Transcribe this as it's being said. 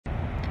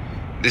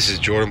This is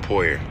Jordan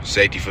Poyer,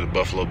 safety for the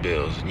Buffalo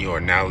Bills, and you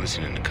are now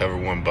listening to Cover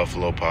One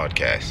Buffalo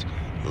Podcast.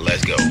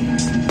 Let's go.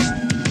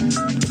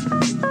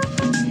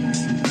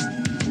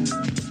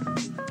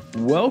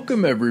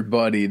 Welcome,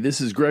 everybody.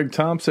 This is Greg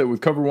Tompsett with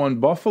Cover One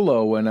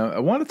Buffalo, and I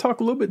want to talk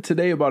a little bit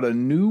today about a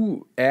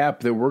new app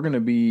that we're going to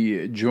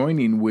be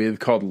joining with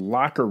called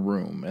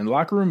LockerRoom. And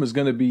LockerRoom is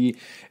going to be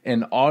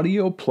an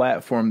audio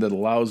platform that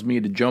allows me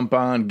to jump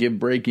on, give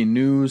breaking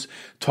news,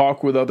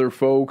 talk with other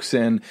folks,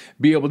 and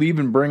be able to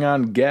even bring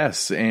on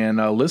guests and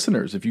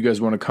listeners if you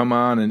guys want to come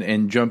on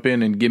and jump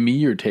in and give me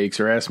your takes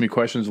or ask me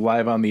questions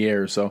live on the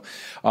air. So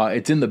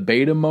it's in the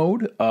beta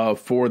mode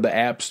for the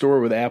App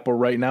Store with Apple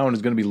right now, and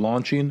is going to be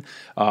launching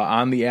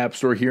on the App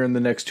Store here in the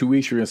next 2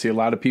 weeks. You're going to see a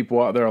lot of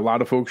people out there, a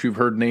lot of folks you've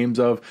heard names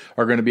of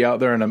are going to be out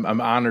there, and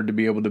I'm honored to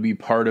be able to be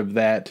part of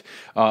that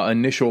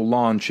initial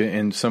launch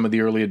and some of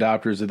the early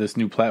adopters of this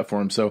new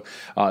platform. So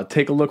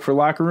take a look for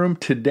LockerRoom.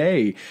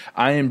 Today,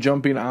 I am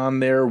jumping on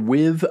there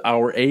with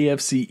our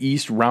AFC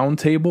East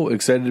Roundtable.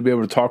 Excited to be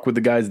able to talk with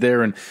the guys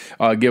there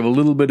and give a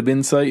little bit of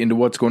insight into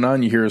what's going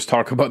on. You hear us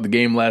talk about the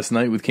game last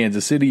night with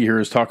Kansas City. You hear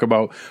us talk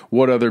about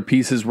what other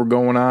pieces were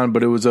going on,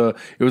 but it was a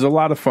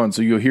lot of fun.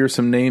 So you'll hear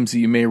some names that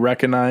you may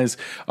recognize.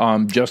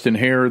 Justin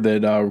Hier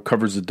that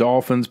covers the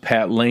Dolphins,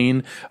 Pat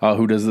Lane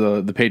who does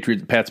the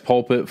Patriots, Pat's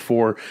Pulpit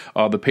for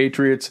the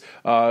Patriots.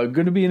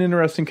 Going to be an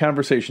interesting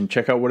conversation.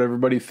 Check out what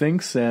everybody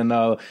thinks, and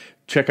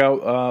check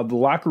out the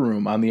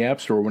LockerRoom on the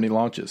App Store when he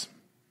launches.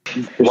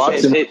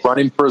 Watson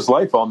running for his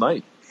life all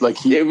night.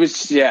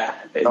 It's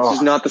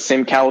just not the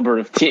same caliber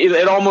of team.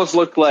 It almost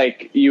looked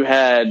like you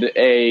had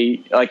a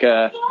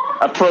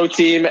pro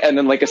team and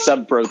then like a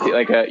sub pro team,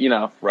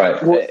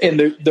 right. Well, and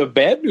the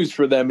bad news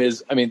for them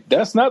is,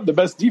 that's not the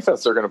best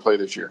defense they're going to play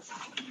this year.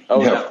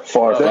 Oh no,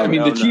 far.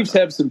 The Chiefs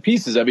have some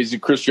pieces. Obviously,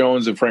 Chris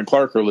Jones and Frank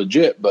Clark are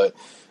legit, but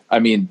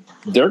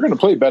they're going to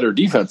play better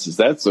defenses.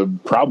 That's a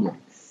problem.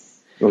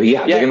 Well,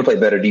 yeah. They're going to play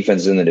better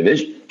defenses in the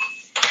division.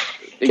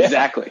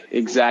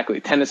 Exactly.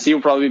 Tennessee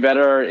will probably be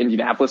better.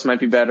 Indianapolis might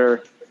be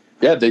better.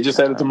 Yeah, they just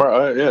had it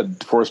tomorrow.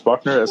 DeForest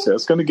Buckner.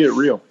 That's going to get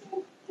real.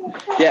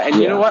 Yeah, and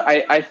you know what?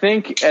 I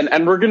think,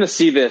 and we're going to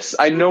see this.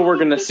 I know we're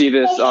going to see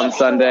this on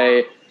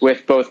Sunday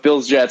with both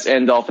Bills, Jets,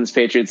 and Dolphins,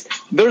 Patriots.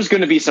 There's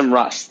going to be some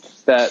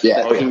rust that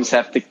teams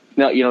have to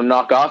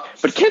knock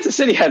off. But Kansas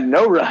City had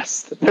no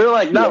rust. They're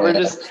like,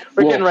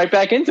 we're getting right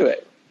back into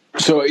it.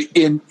 So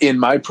in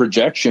my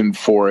projection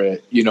for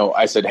it,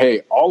 I said,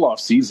 hey, all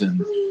off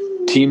season,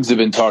 teams have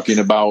been talking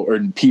about, or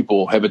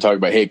people have been talking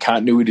about, hey,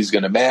 continuity is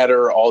going to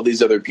matter. All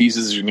these other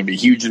pieces are going to be a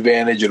huge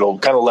advantage. It'll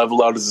kind of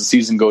level out as the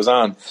season goes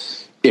on.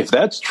 If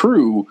that's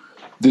true,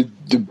 the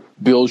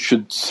Bills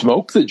should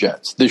smoke the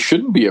Jets. This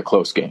shouldn't be a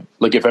close game.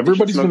 Like, if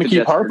everybody's going to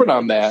keep harping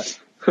on that,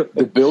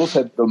 the Bills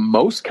had the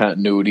most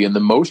continuity and the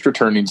most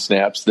returning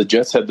snaps. The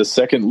Jets had the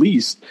second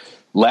least.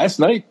 Last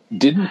night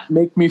didn't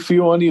make me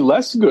feel any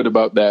less good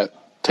about that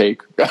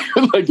take. If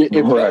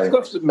that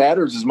stuff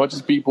matters as much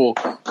as people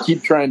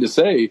keep trying to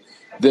say,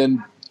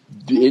 then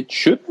it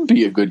shouldn't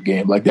be a good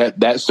game. Like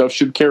that stuff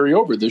should carry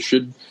over. This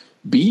should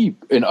be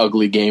an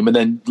ugly game, and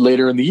then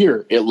later in the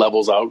year it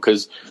levels out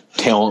because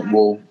talent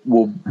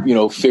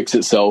will fix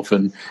itself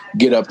and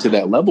get up to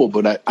that level.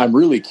 But I'm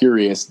really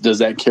curious, does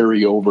that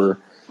carry over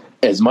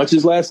as much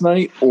as last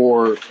night,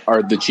 or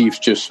are the Chiefs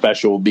just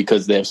special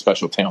because they have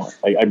special talent?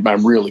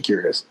 I'm really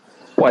curious.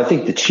 Well, I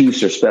think the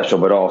Chiefs are special,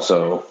 but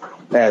also,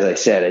 as I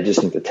said, I just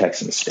think the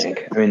Texans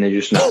stink. They're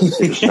just not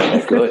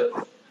that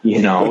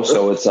good,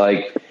 So it's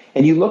like,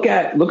 and you look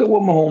at what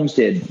Mahomes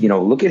did.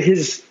 Look at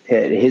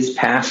his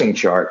passing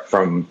chart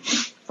from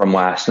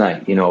last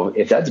night.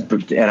 If that's,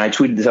 and I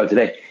tweeted this out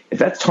today, if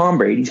that's Tom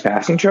Brady's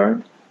passing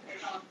chart,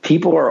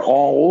 people are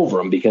all over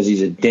him because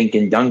he's a dink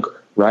and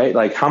dunker, right?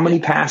 Like, how many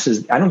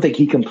passes? I don't think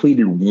he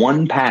completed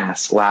one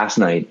pass last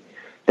night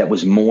that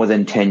was more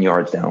than 10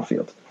 yards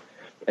downfield.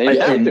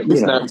 It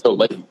was not until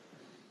late.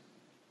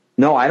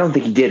 No, I don't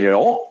think he did at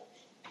all.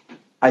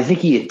 I think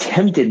he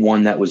attempted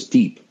one that was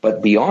deep,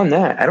 but beyond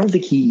that, I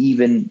think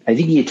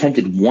he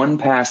attempted one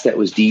pass that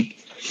was deep,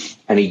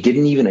 and he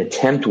didn't even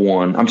attempt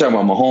one. I'm talking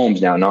about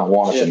Mahomes now, not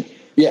Watson.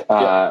 Yeah.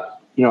 I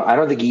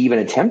don't think he even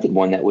attempted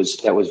one that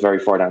was very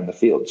far down the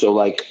field. So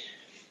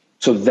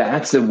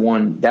that's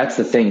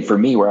the thing for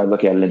me where I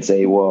look at it and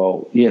say,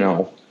 well,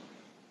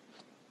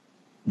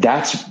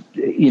 that's,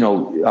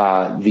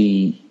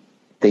 they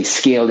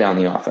scale down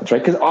the offense,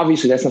 right? Because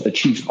obviously that's not the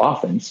Chiefs'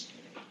 offense.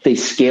 They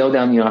scale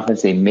down the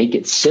offense. They make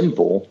it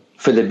simple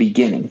for the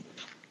beginning,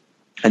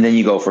 and then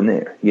you go from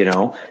there,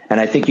 And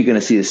I think you're going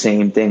to see the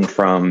same thing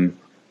from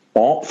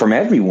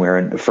everywhere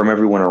and from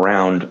everyone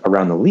around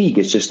the league.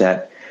 It's just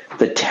that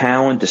the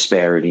talent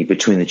disparity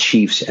between the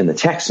Chiefs and the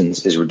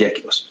Texans is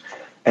ridiculous,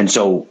 and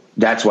so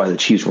that's why the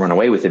Chiefs run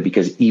away with it.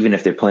 Because even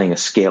if they're playing a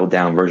scaled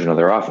down version of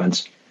their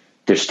offense,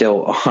 they're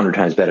still 100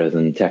 times better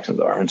than the Texans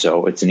are, and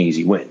so it's an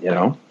easy win,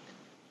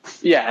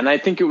 Yeah, and I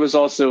think it was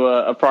also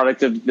a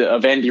product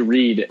of Andy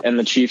Reid and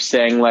the Chiefs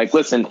saying, like,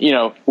 listen,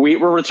 we're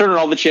returning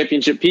all the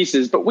championship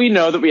pieces, but we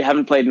know that we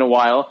haven't played in a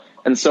while,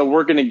 and so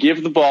we're going to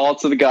give the ball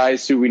to the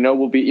guys who we know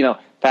will be,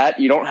 Pat,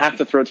 you don't have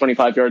to throw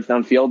 25 yards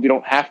downfield. You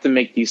don't have to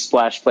make these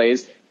splash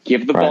plays.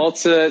 Give the ball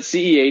to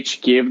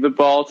CEH, give the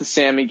ball to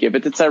Sammy, give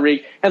it to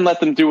Tyreek, and let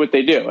them do what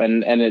they do.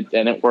 And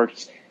it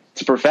worked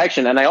to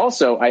perfection. And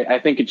I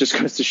think it just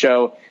goes to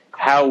show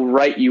how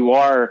right you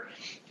are,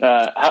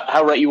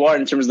 how right you are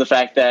in terms of the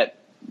fact that,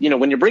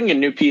 when you're bringing in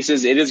new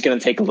pieces, it is going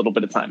to take a little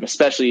bit of time,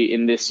 especially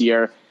in this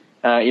year.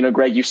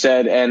 Greg, you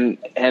said,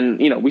 and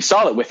we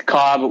saw that with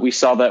Cobb, we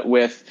saw that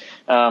with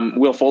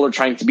Will Fuller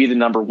trying to be the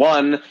number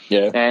one,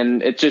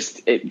 and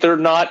they're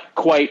not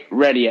quite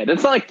ready yet.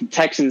 It's not like the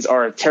Texans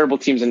are terrible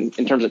teams in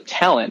terms of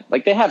talent.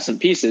 Like, they have some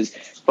pieces,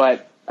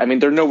 but I mean,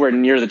 they're nowhere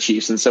near the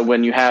Chiefs. And so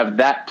when you have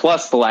that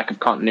plus the lack of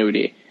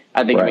continuity,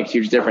 I think it makes a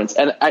huge difference.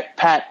 And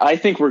Pat, I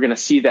think we're going to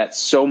see that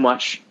so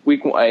much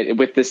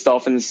with this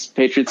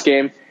Dolphins-Patriots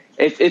game.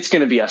 It's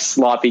going to be a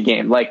sloppy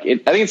game. I think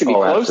it's going to be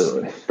close,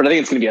 absolutely. But I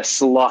think it's going to be a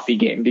sloppy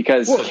game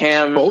because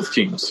Cam. Both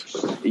teams.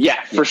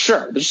 Yeah, for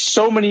sure. There's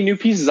so many new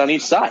pieces on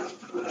each side.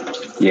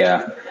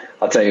 Yeah.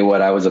 I'll tell you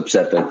what, I was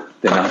upset that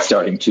they're not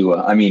starting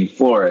Tua. I mean,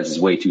 Flores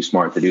is way too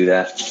smart to do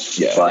that.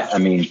 Yeah. But, I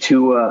mean,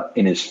 Tua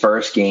in his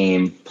first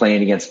game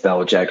playing against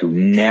Belichick, who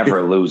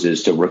never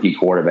loses to rookie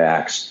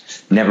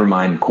quarterbacks, never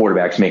mind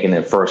quarterbacks making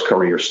their first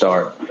career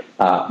start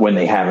when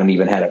they haven't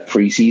even had a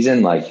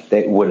preseason,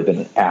 that would have been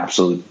an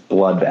absolute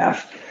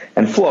bloodbath.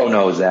 And Flo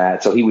knows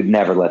that, so he would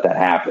never let that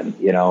happen,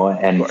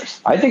 And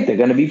I think they're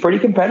going to be pretty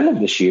competitive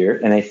this year,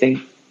 and I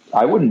think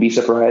I wouldn't be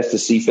surprised to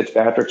see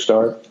Fitzpatrick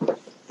start,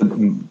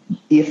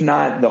 if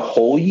not the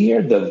whole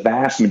year, the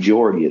vast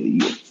majority of the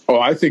year. Oh,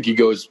 I think he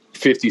goes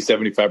 50,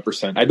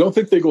 75%. I don't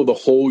think they go the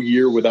whole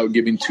year without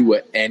giving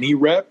Tua any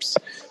reps.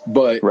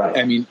 But,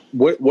 I mean,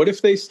 what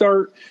if they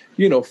start,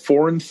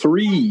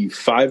 4-3,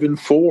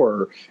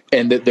 5-4,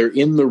 and that they're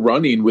in the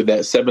running with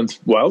that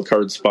seventh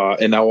wildcard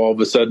spot, and now all of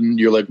a sudden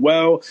you're like,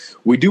 well,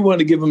 we do want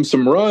to give him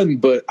some run,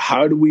 but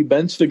how do we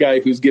bench the guy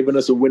who's given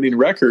us a winning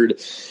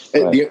record?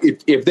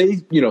 If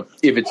they,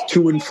 if it's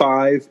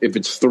 2-5, if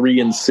it's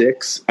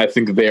 3-6, I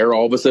think there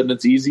all of a sudden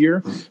it's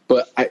easier.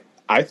 But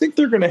I think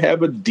they're going to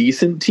have a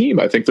decent team.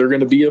 I think they're going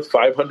to be a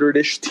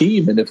 500-ish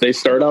team, and if they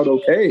start out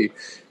okay,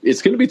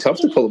 it's going to be tough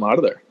to pull them out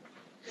of there.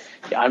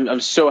 Yeah, I'm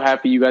so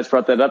happy you guys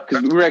brought that up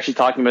because we were actually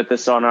talking about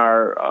this on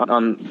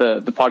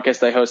the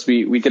podcast I host.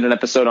 We did an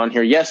episode on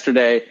here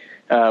yesterday.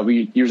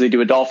 We usually do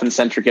a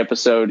Dolphin-centric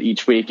episode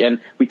each week, and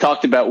we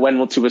talked about when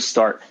will Tua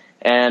start.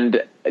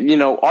 And,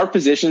 our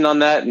position on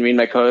that, and me and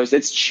my co-host,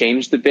 it's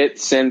changed a bit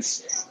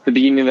since the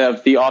beginning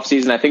of the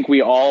offseason. I think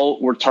we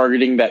all were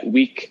targeting that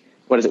week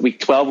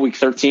 12, week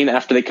 13,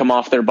 after they come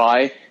off their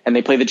bye and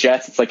they play the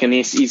Jets. It's like an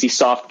easy,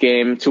 soft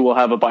game. Tua will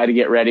have a bye to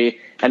get ready,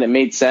 and it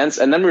made sense.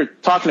 And then we were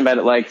talking about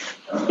it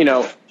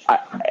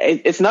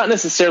it's not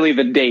necessarily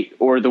the date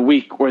or the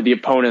week or the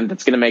opponent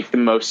that's going to make the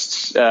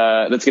most,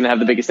 that's going to have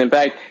the biggest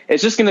impact.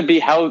 It's just going to be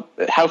how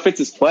Fitz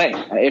is playing.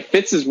 If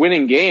Fitz is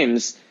winning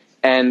games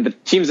and the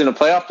team's in a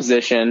playoff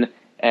position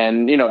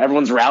and,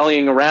 everyone's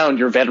rallying around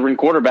your veteran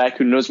quarterback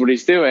who knows what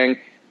he's doing,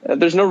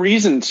 there's no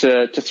reason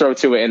to throw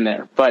Tua in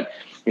there. But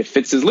if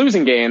Fitz is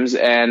losing games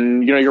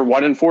and, you're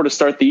 1-4 to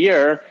start the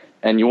year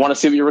and you want to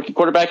see what your rookie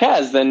quarterback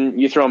has, then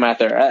you throw him out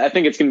there. I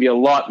think it's going to be a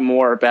lot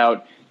more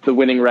about the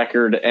winning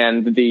record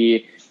and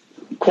the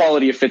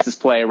quality of Fitz's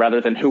play rather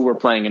than who we're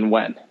playing and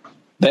when.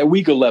 That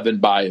week 11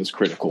 bye is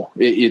critical.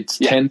 It's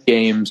 10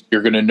 games.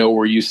 You're going to know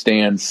where you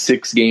stand,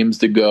 6 games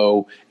to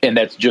go. And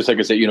that's just like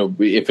I said,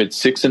 if it's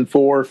 6-4,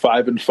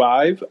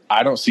 5-5,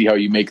 I don't see how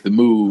you make the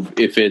move.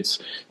 If it's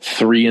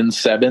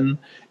 3-7,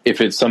 if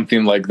it's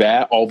something like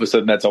that, all of a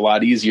sudden that's a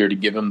lot easier to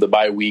give him the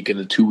bye week and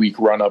the 2-week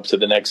run up to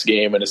the next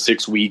game and a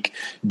 6-week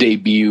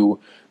debut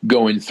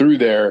going through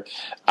there.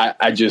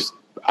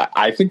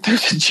 I think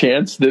there's a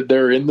chance that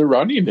they're in the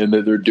running and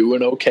that they're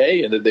doing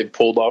okay and that they've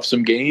pulled off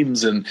some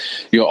games and,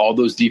 all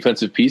those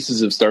defensive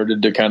pieces have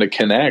started to kind of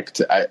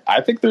connect.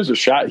 I think there's a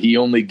shot he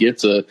only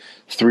gets a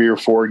 3 or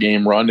 4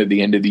 game run at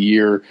the end of the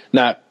year,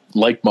 not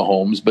like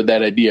Mahomes, but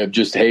that idea of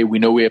just, hey, we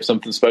know we have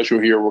something special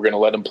here. We're going to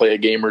let him play a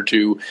game or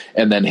two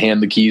and then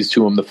hand the keys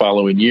to him the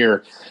following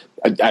year.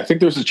 I think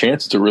there's a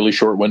chance it's a really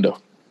short window.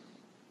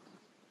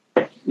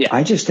 Yeah,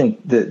 I just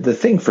think the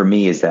thing for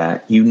me is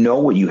that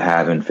what you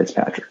have in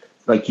Fitzpatrick.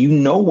 What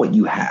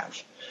you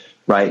have,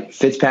 right?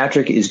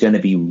 Fitzpatrick is going to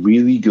be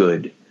really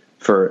good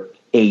for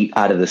 8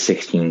 out of the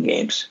 16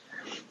 games.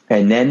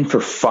 And then for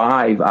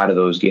 5 out of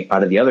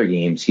the other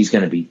games, he's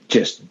going to be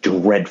just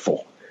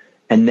dreadful.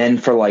 And then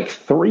for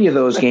 3 of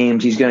those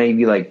games, he's going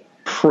to be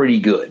pretty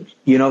good.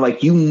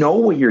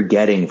 What you're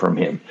getting from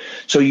him.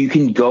 So you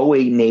can go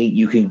 8-8,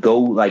 you can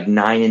go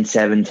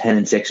 9-7,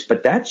 10-6,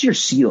 but that's your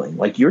ceiling.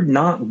 You're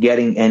not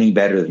getting any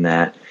better than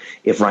that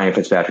if Ryan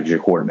Fitzpatrick's your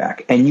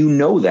quarterback. And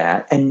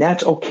that, and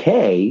that's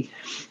okay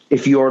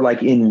if you're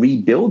in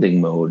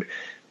rebuilding mode.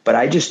 But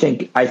I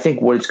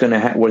think what it's going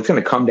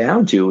to come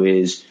down to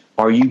is,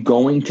 are you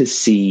going to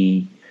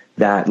see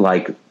that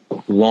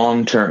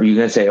long term? You're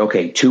going to say,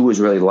 okay, Tua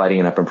is really lighting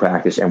it up in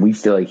practice and we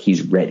feel like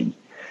he's ready.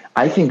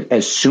 I think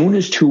as soon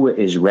as Tua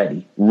is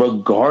ready,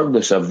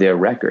 regardless of their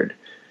record,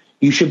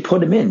 you should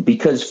put him in,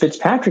 because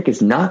Fitzpatrick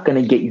is not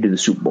going to get you to the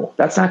Super Bowl.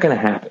 That's not going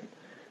to happen,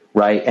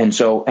 right? And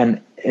so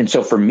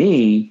for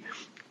me,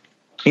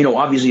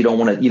 obviously you don't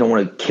want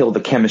to kill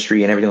the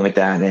chemistry and everything like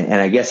that. And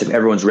I guess if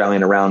everyone's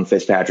rallying around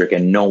Fitzpatrick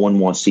and no one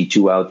wants to see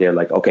Tua out there,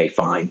 like, okay,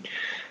 fine.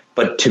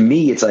 But to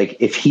me, it's like,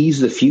 if he's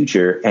the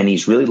future and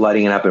he's really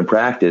lighting it up in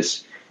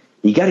practice,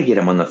 you got to get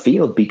him on the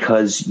field,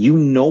 because you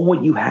know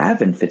what you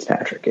have in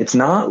Fitzpatrick. It's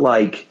not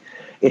like,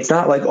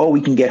 oh,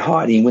 we can get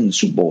hot and he win the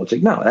Super Bowl. It's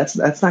like, no, that's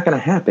not going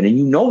to happen.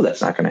 And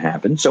that's not going to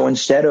happen. So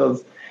instead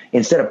of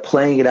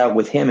playing it out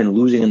with him and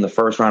losing in the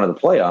first round of the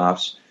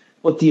playoffs,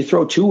 well, do you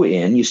throw Tua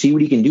in, you see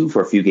what he can do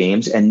for a few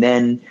games, and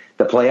then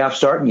the playoffs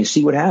start and you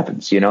see what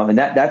happens, and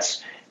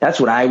that's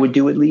what I would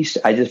do, at least.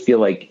 I just feel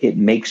like it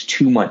makes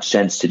too much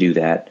sense to do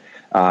that.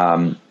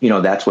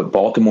 That's what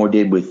Baltimore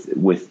did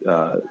with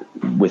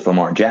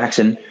Lamar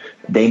Jackson.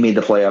 They made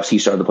the playoffs. He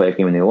started the playoff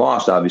game and they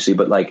lost, obviously,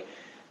 but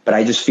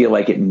I just feel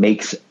like it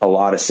makes a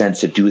lot of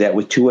sense to do that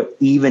with Tua,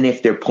 even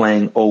if they're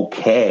playing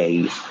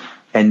okay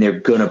and they're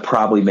going to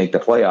probably make the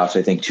playoffs.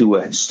 I think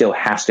Tua still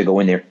has to go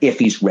in there if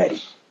he's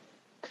ready.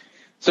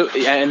 So,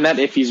 and that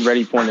if he's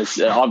ready point is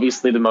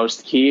obviously the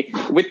most key.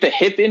 With the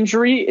hip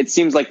injury, it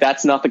seems like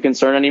that's not the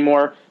concern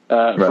anymore.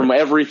 Right. From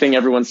everything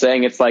everyone's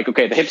saying, it's like,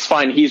 okay, the hip's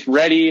fine. He's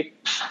ready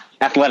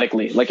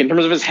athletically. Like, in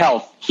terms of his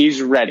health,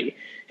 he's ready.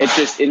 It's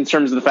just in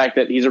terms of the fact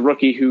that he's a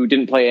rookie who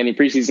didn't play any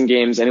preseason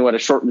games and who had a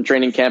shortened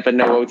training camp and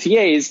no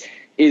OTAs.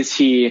 Is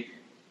he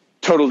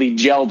totally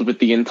gelled with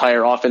the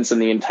entire offense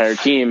and the entire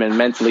team, and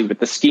mentally with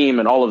the scheme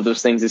and all of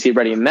those things? Is he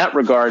ready in that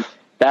regard?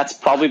 That's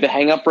probably the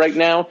hang up right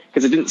now,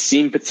 because it didn't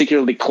seem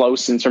particularly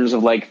close in terms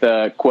of like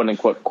the quote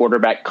unquote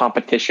quarterback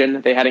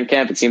competition they had in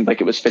camp. It seemed like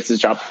it was Fitz's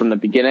job from the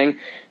beginning.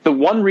 The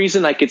one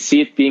reason I could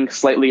see it being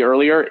slightly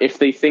earlier, if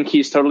they think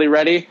he's totally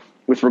ready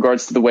with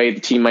regards to the way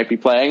the team might be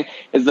playing,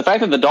 is the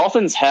fact that the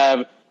Dolphins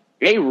have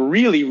a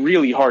really,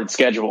 really hard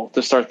schedule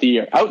to start the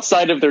year.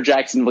 Outside of their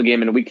Jacksonville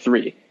game in week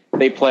 3,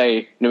 they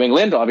play New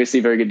England,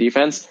 obviously very good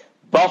defense,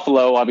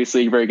 Buffalo,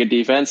 obviously very good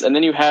defense, and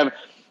then you have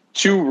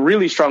 2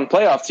 really strong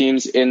playoff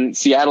teams in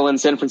Seattle and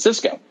San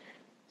Francisco.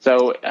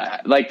 So,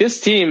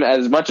 this team,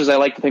 as much as I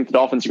like to think the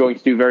Dolphins are going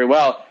to do very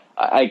well,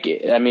 I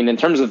mean, in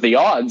terms of the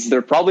odds,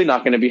 they're probably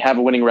not going to have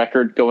a winning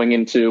record going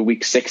into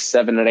week 6,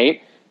 7, and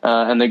 8,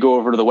 and they go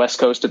over to the West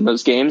Coast in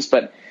those games.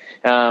 But,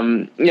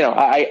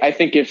 I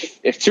think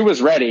if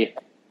Tua's ready,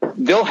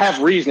 they'll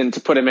have reason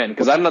to put him in,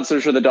 because I'm not so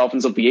sure the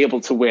Dolphins will be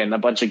able to win a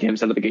bunch of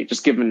games out of the gate,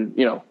 just given,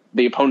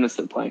 the opponents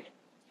they're playing.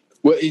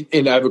 Well,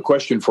 and I have a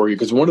question for you,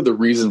 because one of the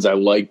reasons I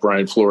like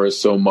Brian Flores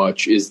so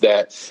much is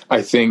that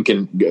I think,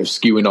 and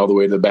skewing all the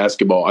way to the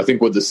basketball, I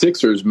think what the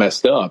Sixers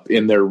messed up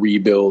in their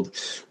rebuild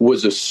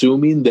was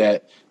assuming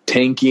that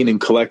tanking and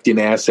collecting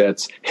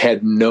assets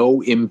had no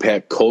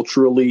impact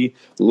culturally,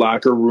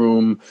 locker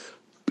room,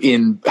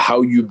 in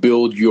how you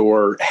build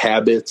your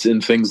habits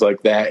and things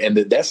like that. And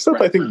that stuff,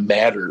 right, I think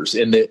matters.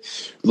 And that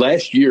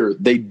last year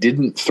they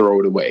didn't throw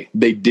it away.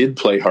 They did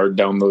play hard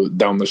down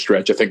the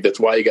stretch. I think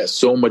that's why he got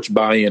so much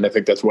buy-in. I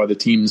think that's why the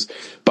team's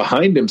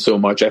behind him so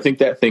much. I think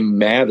that thing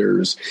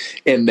matters.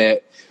 And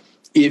that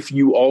if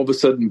you all of a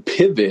sudden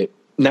pivot,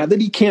 not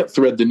that he can't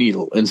thread the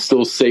needle and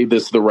still say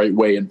this the right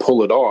way and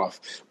pull it off,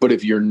 but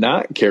if you're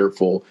not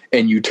careful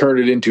and you turn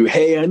it into,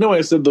 hey, I know I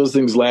said those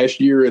things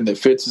last year and that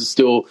Fitz is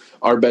still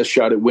our best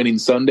shot at winning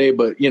Sunday,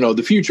 but,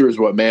 the future is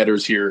what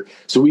matters here.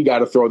 So we got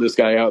to throw this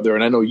guy out there.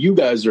 And I know you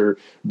guys are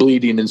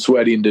bleeding and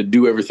sweating to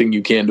do everything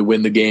you can to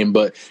win the game,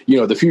 but,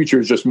 the future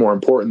is just more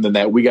important than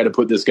that. We got to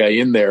put this guy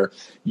in there.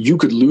 You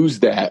could lose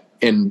that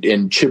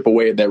and chip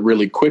away at that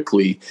really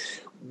quickly.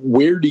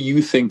 Where do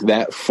you think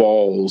that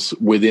falls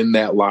within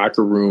that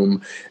locker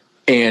room?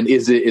 And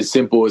is it as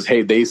simple as,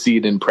 hey, they see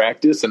it in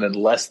practice, and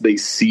unless they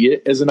see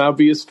it as an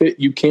obvious fit,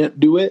 you can't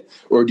do it?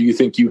 Or do you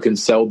think you can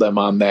sell them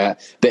on that,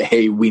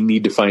 hey, we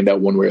need to find out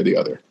one way or the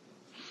other?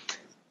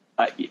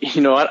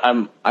 You know what?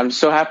 I'm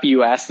so happy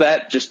you asked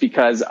that, just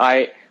because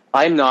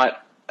I'm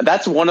not –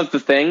 that's one of the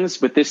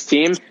things with this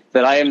team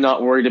that I am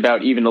not worried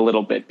about even a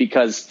little bit,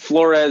 because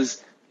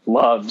Flores –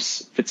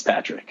 loves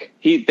Fitzpatrick.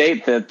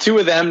 The two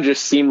of them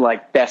just seem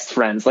like best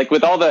friends. Like,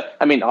 with all the,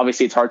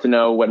 obviously it's hard to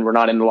know when we're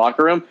not in the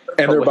locker room,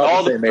 and with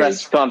all the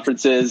press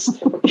conferences,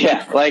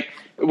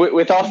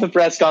 with all the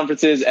press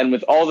conferences and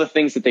with all the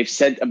things that they've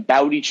said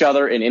about each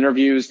other in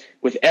interviews,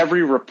 with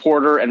every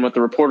reporter and what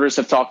the reporters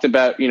have talked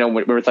about, we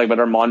were talking about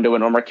Armando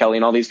and Omar Kelly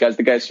and all these guys,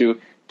 the guys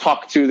who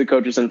talk to the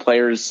coaches and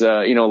players,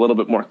 a little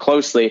bit more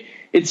closely.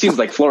 It seems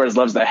like Flores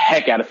loves the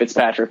heck out of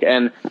Fitzpatrick,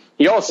 and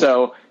he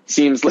also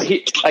seems like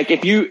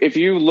if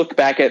you look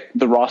back at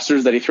the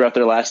rosters that he threw out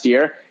there last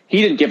year,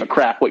 he didn't give a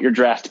crap what your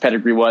draft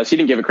pedigree was. He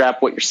didn't give a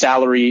crap what your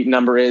salary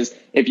number is.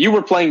 If you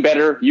were playing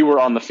better, you were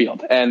on the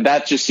field, and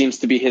that just seems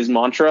to be his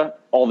mantra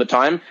all the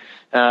time.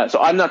 So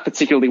I'm not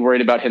particularly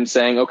worried about him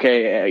saying,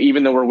 okay,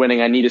 even though we're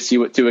winning, I need to see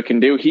what Tua can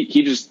do.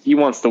 He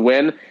wants to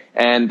win,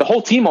 And the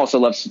whole team also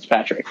loves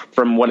Fitzpatrick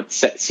from what it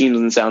seems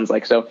and sounds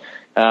like. So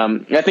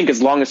I think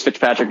as long as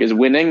Fitzpatrick is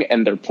winning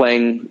and they're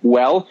playing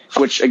well,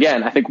 which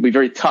again, I think will be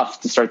very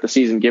tough to start the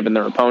season given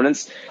their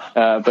opponents.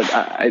 But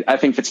I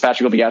think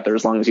Fitzpatrick will be out there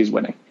as long as he's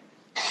winning.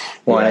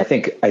 Well, and I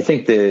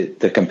think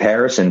the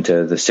comparison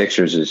to the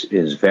Sixers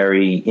is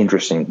very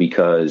interesting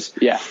because,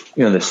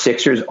 the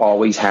Sixers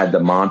always had the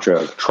mantra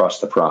of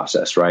trust the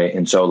process, right?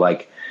 And so,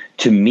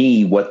 to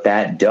me, what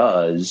that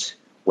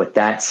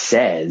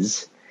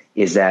says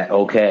is that,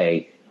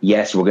 okay,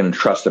 yes, we're going to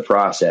trust the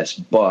process,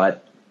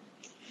 but,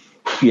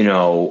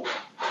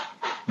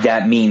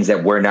 that means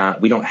that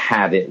we don't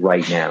have it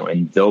right now.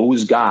 And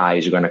those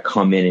guys are going to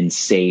come in and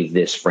save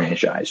this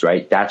franchise,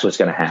 right? That's what's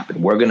going to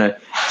happen. We're going to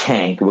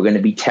tank. We're going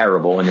to be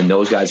terrible. And then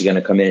those guys are going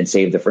to come in and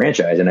save the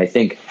franchise. And I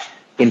think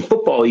in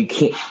football, you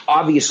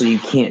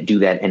can't do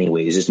that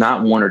anyways. It's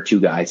not one or two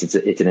guys.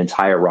 It's an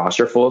entire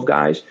roster full of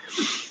guys.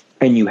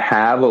 And you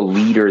have a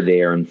leader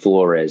there in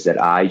Flores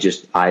that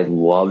I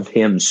love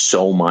him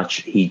so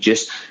much.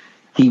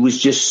 He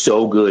was just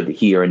so good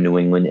here in New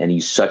England, and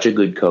he's such a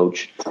good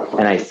coach.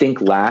 And I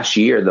think last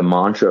year, the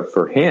mantra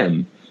for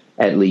him,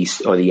 at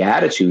least, or the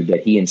attitude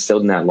that he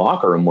instilled in that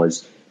locker room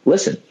was,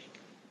 listen,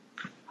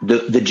 the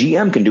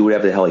GM can do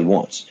whatever the hell he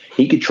wants.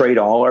 He could trade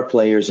all our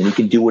players and he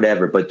can do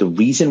whatever. But the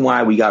reason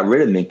why we got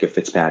rid of Minkah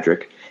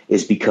Fitzpatrick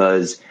is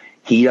because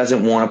he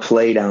doesn't want to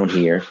play down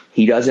here.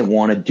 He doesn't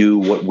want to do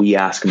what we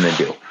ask him to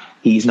do.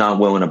 He's not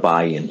willing to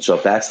buy in. So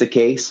if that's the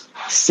case,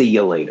 see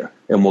you later,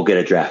 and we'll get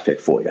a draft pick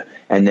for you.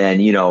 And then,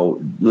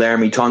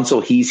 Laramie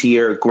Tunsil, he's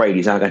here. Great.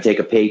 He's not going to take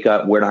a pay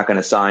cut. We're not going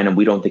to sign him.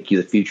 We don't think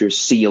he's the future.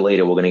 See you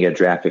later. We're going to get a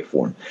draft pick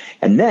for him.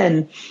 And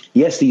then,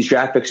 yes, these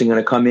draft picks are going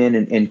to come in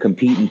and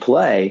compete and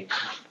play,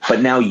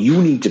 but now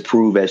you need to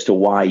prove as to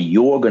why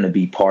you're going to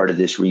be part of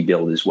this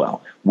rebuild as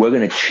well. We're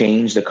going to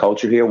change the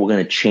culture here. We're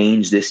going to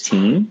change this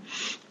team,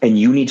 and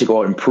you need to go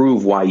out and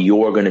prove why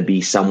you're going to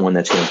be someone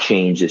that's going to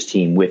change this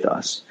team with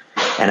us.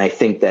 And I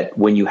think that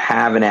when you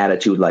have an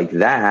attitude like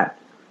that,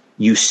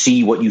 you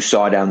see what you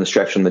saw down the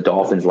stretch from the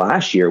Dolphins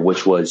last year,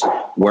 which was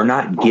we're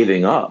not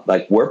giving up.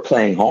 We're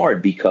playing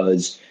hard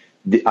because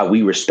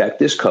we respect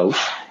this coach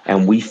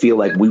and we feel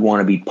like we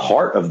want to be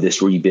part of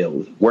this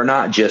rebuild. We're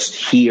not just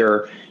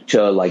here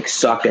to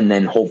suck and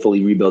then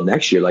hopefully rebuild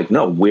next year.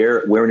 No,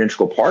 we're an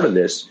integral part of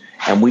this,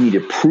 and we need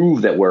to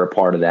prove that we're a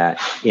part of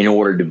that in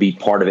order to be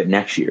part of it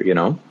next year,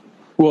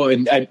 Well,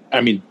 and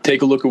I mean,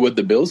 take a look at what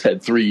the Bills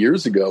had 3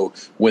 years ago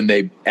when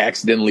they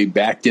accidentally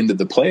backed into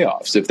the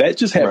playoffs. If that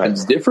just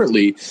happens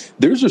differently,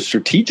 there's a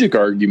strategic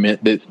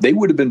argument that they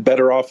would have been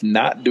better off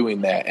not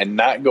doing that and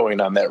not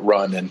going on that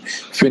run and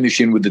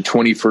finishing with the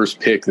 21st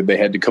pick that they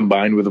had to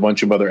combine with a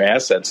bunch of other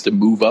assets to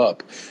move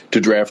up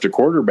to draft a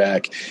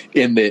quarterback.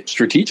 And that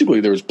strategically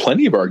there was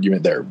plenty of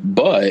argument there,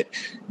 but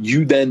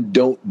you then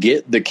don't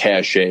get the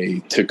cachet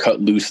to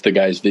cut loose the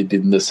guys they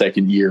did in the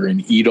second year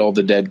and eat all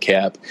the dead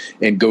cap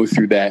and go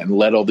through that and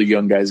let all the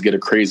young guys get a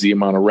crazy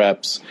amount of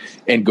reps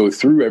and go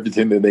through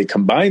everything that they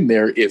combine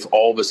there. If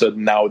all of a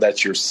sudden now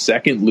that's your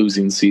second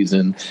losing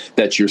season,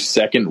 that's your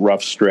second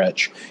rough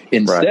stretch.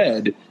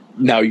 Instead,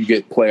 now you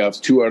get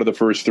playoffs 2 out of the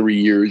first 3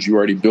 years. You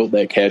already built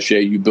that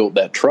cachet. You built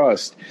that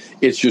trust.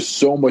 It's just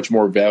so much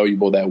more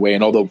valuable that way.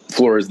 And although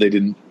Flores, they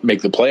didn't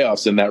make the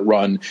playoffs in that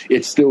run,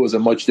 it still was a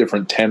much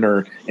different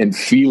tenor and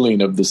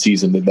feeling of the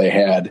season that they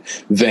had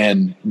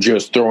than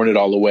just throwing it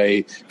all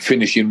away,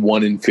 finishing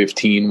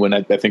 1-15 when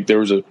I think there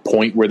was a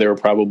point where they were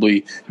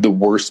probably the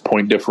worst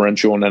point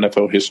differential in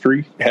NFL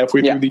history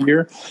halfway through the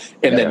year.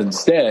 And then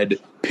instead,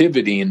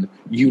 pivoting,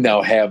 you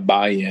now have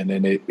buy-in,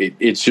 and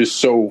it's just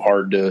so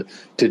hard to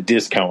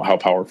discount how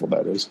powerful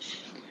that is.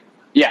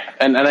 Yeah,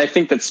 and I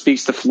think that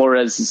speaks to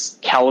Flores'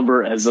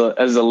 caliber as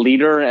a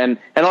leader, and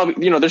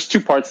there's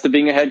two parts to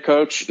being a head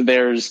coach.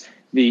 There's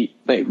the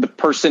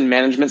person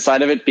management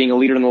side of it, being a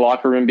leader in the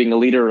locker room, being a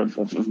leader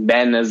of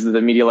men, as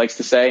the media likes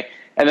to say,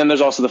 and then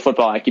there's also the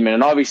football acumen.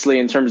 And obviously,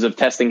 in terms of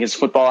testing his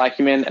football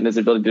acumen and his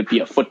ability to be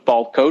a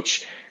football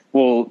coach,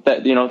 well,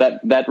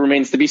 that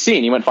remains to be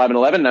seen. He went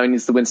 5-11. Now he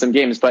needs to win some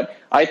games. But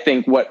I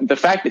think the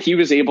fact that he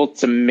was able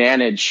to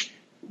manage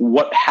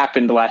what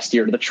happened last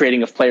year, the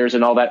trading of players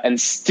and all that, and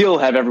still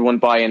have everyone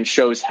buy in,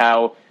 shows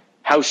how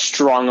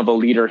strong of a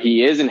leader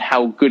he is and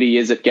how good he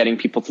is at getting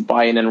people to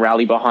buy in and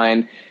rally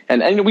behind.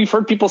 And we've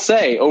heard people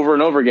say over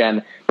and over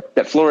again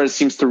that Flores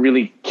seems to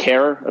really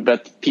care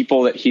about the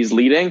people that he's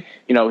leading.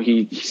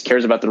 He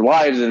cares about their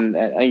lives. And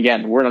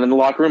again, we're not in the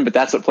locker room, but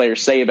that's what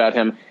players say about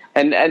him.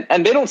 And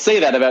they don't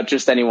say that about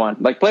just anyone.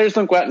 Players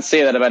don't go out and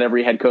say that about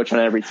every head coach on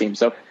every team.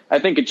 So I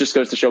think it just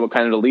goes to show what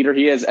kind of a leader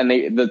he is. And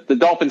the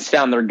Dolphins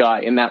found their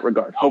guy in that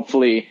regard.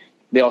 Hopefully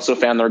they also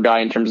found their guy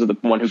in terms of the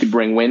one who could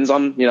bring wins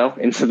on,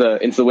 into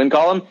the win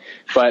column.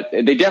 But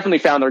they definitely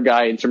found their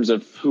guy in terms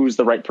of who's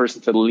the right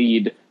person to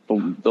lead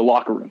the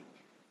locker room.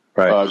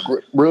 Right.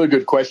 Really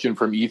good question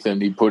from Ethan.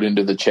 He put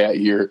into the chat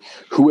here.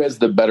 Who has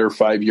the better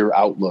 5-year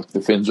outlook,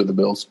 the Finns or the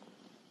Bills?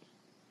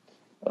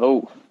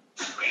 Oh,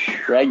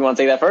 Greg, you want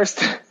to take that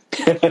first?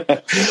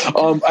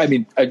 I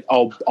mean,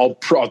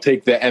 I'll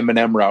take the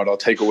M&M route. I'll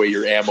take away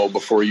your ammo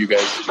before you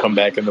guys come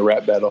back in the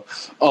rap battle.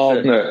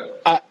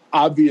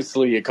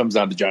 Obviously, it comes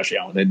down to Josh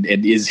Allen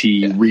and is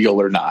he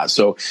real or not?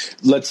 So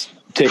let's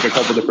take a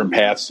couple different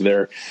paths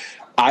there.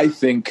 I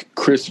think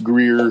Chris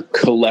Grier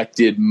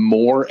collected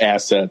more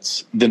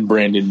assets than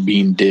Brandon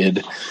Beane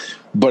did,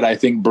 but I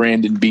think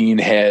Brandon Beane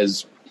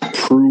has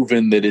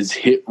proven that his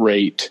hit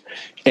rate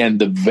and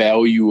the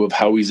value of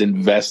how he's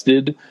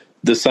invested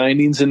the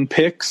signings and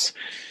picks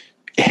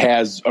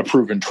has a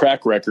proven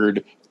track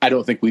record. I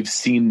don't think we've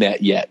seen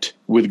that yet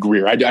with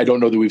Grier. I don't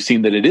know that we've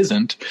seen that it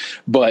isn't,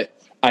 but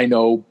I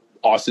know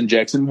Austin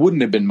Jackson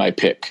wouldn't have been my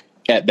pick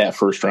at that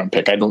first round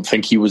pick. I don't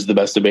think he was the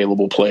best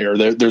available player.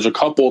 There's a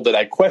couple that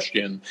I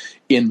question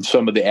in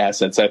some of the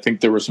assets. I think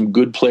there were some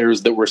good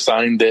players that were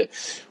signed that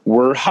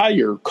were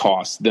higher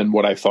cost than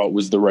what I thought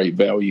was the right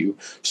value.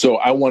 So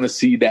I want to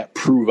see that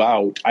prove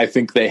out. I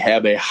think they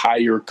have a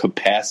higher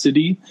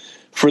capacity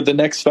for the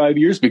next 5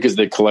 years because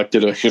they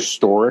collected a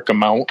historic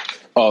amount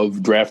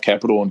of draft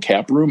capital and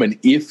cap room. And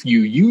if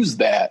you use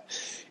that,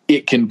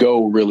 it can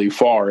go really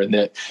far. And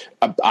that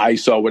I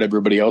saw what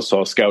everybody else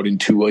saw scouting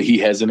Tua. He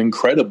has an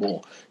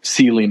incredible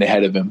ceiling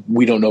ahead of him.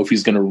 We don't know if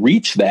he's going to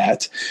reach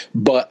that,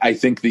 but I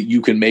think that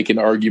you can make an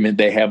argument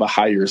they have a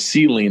higher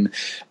ceiling.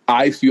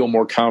 I feel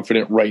more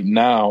confident right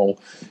now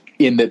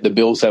in that the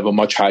Bills have a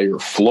much higher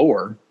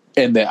floor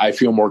and that I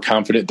feel more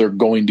confident they're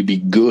going to be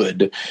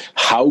good.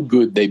 How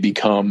good they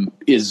become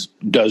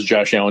does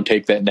Josh Allen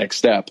take that next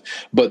step?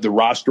 But the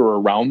roster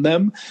around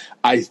them,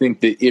 I think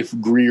that if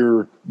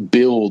Grier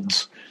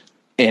builds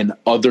an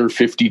other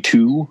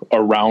 52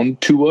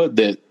 around Tua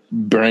that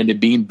Brandon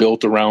Beane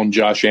built around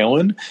Josh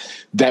Allen,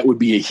 that would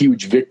be a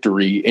huge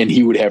victory, and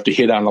he would have to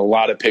hit on a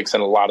lot of picks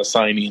and a lot of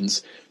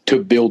signings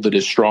to build it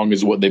as strong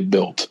as what they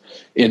built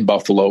in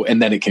Buffalo.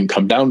 And then it can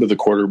come down to the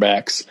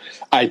quarterbacks.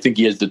 I think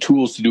he has the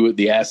tools to do it,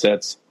 the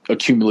assets,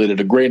 accumulated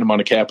a great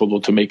amount of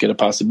capital to make it a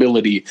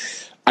possibility.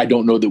 I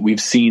don't know that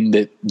we've seen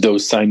that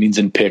those signings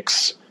and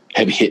picks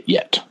have hit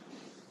yet.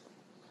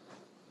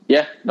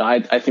 Yeah, no,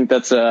 I think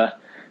that's a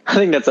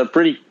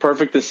pretty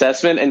perfect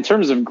assessment in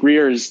terms of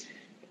Grier's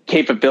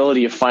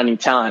capability of finding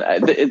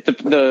talent.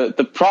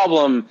 The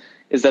problem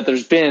is that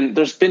there's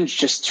been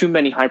just too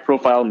many high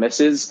profile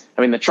misses.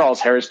 I mean, the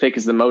Charles Harris pick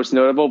is the most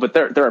notable, but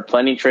there are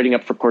plenty trading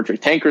up for Cordray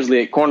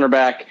Tankersley at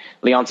cornerback,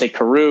 Leonte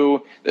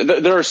Carroo.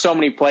 There are so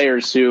many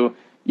players who,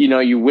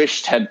 you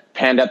wished had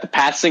panned out the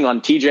passing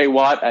on TJ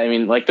Watt. I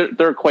mean, like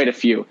there are quite a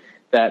few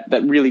that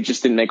really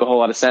just didn't make a whole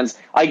lot of sense.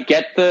 I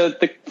get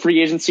the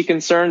free agency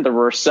concern. There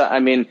were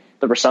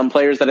some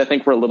players that I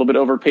think were a little bit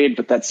overpaid,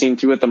 but that seemed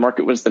to what the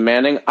market was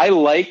demanding. I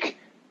like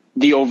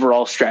the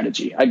overall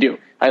strategy. I do.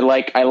 I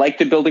like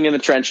the building in the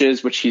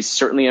trenches, which he's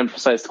certainly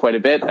emphasized quite a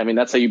bit. I mean,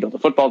 that's how you build a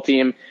football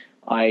team.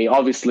 I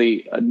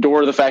obviously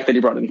adore the fact that he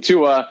brought in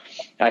Tua.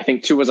 I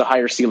think Tua's a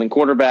higher ceiling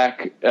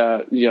quarterback,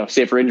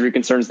 save for injury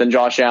concerns, than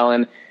Josh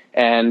Allen.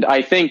 And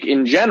I think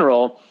in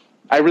general,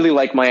 I really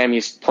like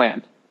Miami's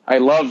plan. I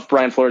love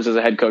Brian Flores as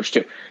a head coach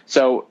too.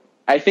 So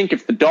I think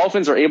if the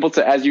Dolphins are able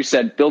to, as you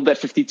said, build that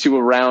 52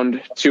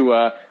 around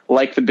Tua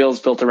like the Bills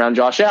built around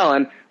Josh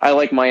Allen, I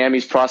like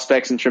Miami's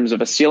prospects in terms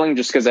of a ceiling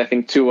just because I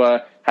think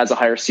Tua has a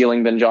higher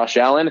ceiling than Josh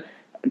Allen.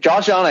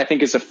 Josh Allen, I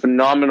think, is a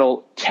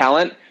phenomenal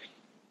talent,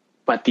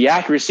 but the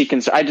accuracy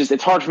concerns,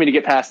 it's hard for me to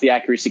get past the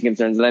accuracy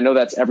concerns. And I know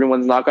that's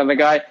everyone's knock on the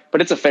guy,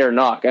 but it's a fair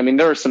knock. I mean,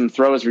 there are some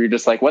throws where you're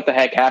just like, what the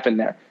heck happened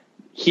there?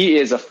 He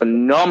is a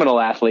phenomenal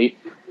athlete.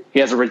 He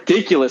has a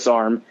ridiculous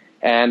arm,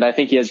 and I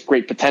think he has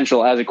great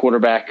potential as a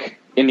quarterback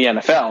in the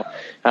NFL.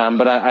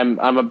 But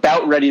I'm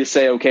about ready to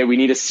say, okay, we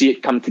need to see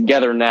it come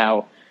together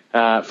now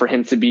for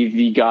him to be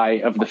the guy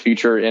of the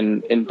future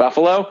in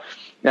Buffalo.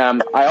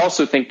 I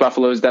also think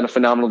Buffalo has done a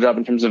phenomenal job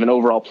in terms of an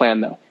overall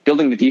plan, though.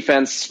 Building the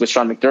defense with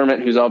Sean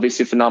McDermott, who's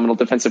obviously a phenomenal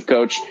defensive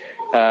coach,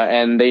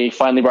 and they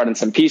finally brought in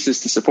some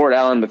pieces to support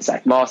Allen with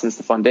Zach Moss and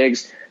Stephon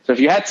Diggs. So if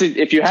you had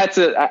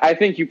to, I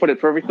think you put it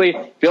perfectly.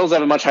 Bills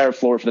have a much higher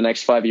floor for the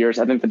next 5 years.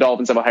 I think the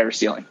Dolphins have a higher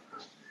ceiling.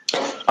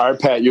 All right,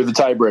 Pat, you're the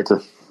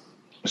tiebreaker.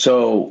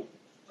 So,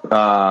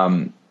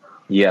 tough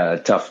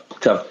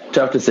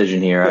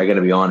decision here. I got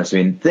to be honest. I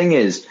mean, the thing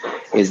is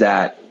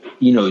that,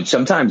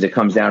 sometimes it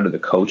comes down to the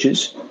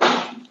coaches.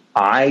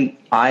 I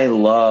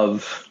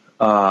love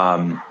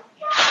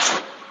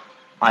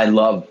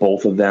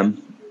both of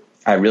them.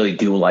 I really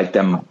do like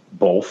them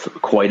both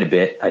quite a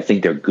bit. I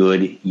think they're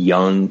good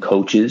young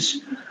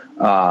coaches.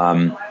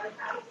 But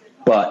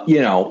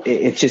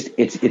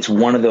it's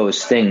one of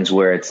those things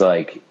where it's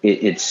like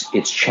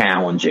it's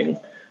challenging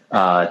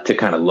to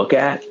kind of look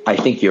at. I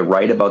think you're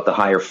right about the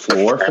higher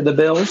floor for the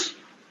Bills.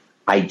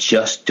 I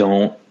just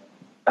don't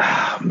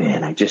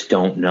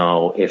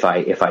know if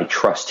I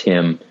trust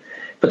him.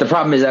 But the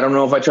problem is I don't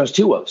know if I trust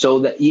Tua. So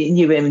that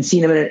you haven't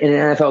seen him in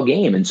an NFL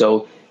game, and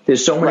so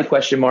there's so many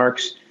question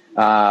marks.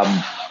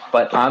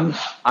 But I'm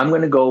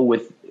going to go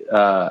with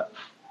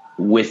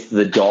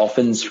the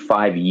Dolphins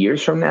 5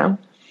 years from now,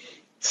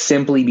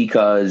 simply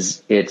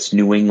because it's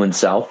New England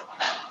South,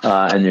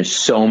 and there's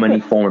so many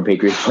former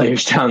Patriots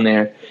players down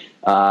there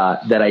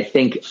that I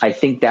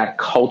think that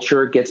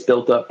culture gets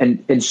built up,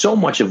 and so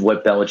much of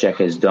what Belichick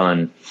has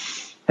done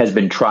has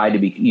been tried to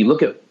be. You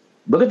look at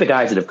the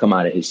guys that have come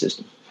out of his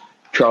system.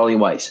 Charlie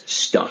Weiss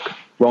stunk.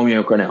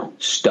 Romeo Cornell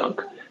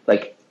stunk.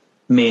 Like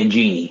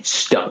Mangini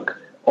stunk.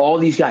 All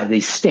these guys, they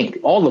stink.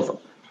 All of them.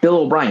 Bill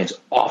O'Brien's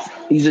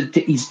awful.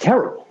 He's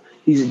terrible.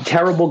 He's a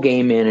terrible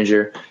game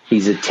manager.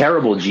 He's a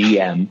terrible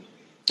GM.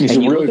 He's a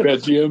really bad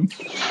GM.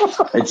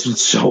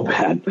 It's so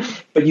bad.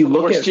 But you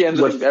look at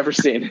GMs I've ever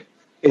seen.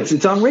 It's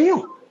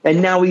unreal.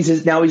 And now he's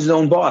his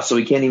own boss, so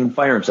he can't even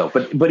fire himself.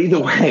 But either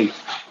way,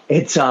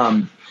 it's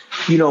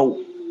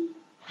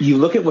you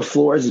look at what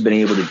Flores has been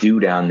able to do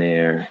down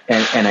there,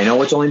 and I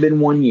know it's only been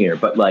 1 year,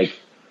 but like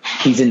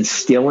he's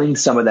instilling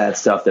some of that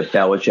stuff that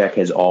Belichick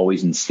has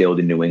always instilled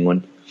in New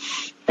England.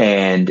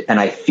 And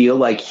I feel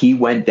like he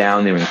went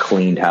down there and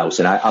cleaned house.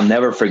 And I'll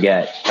never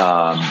forget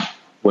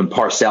when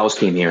Parcells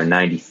came here in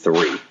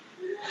 '93.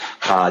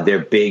 Their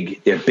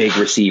big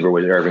receiver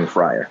was Irving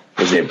Fryer.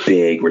 Was their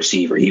big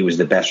receiver. He was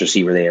the best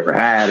receiver they ever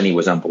had, and he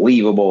was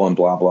unbelievable, and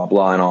blah blah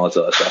blah, and all this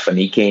other stuff. And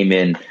he came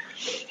in,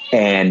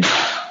 and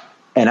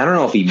I don't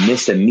know if he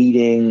missed a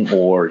meeting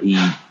or he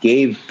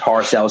gave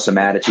Parcells some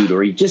attitude,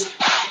 or he just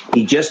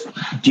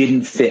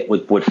didn't fit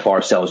with what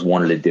Parcells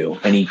wanted to do,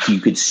 and you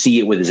could see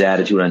it with his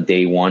attitude on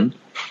day one.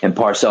 And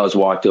Parcells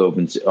walked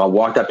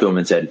up to him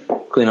and said,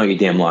 "Clean out your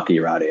damn locker,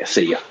 you're out of here.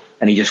 See ya."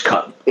 And he just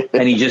cut,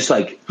 and he just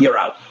like, "You're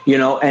out,"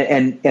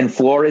 And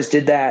Flores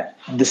did that,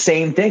 the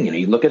same thing.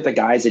 You look at the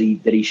guys that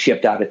he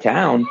shipped out of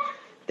town.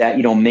 That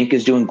Mink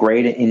is doing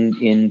great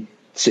in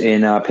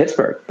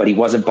Pittsburgh, but he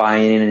wasn't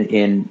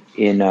buying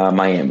in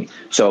Miami.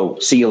 So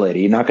see you later.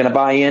 You're not going to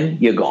buy in.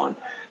 You're gone.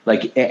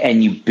 Like,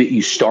 and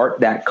you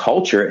start that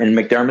culture, and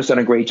McDermott's done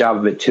a great job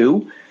of it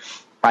too.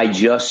 I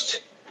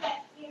just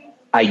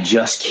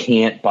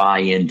can't buy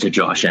into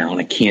Josh Allen.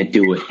 I can't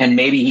do it. And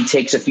maybe he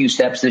takes a few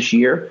steps this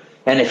year.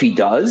 And if he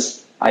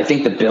does, I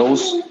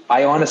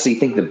honestly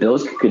think the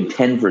Bills could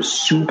contend for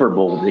Super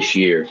Bowl this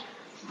year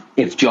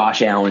if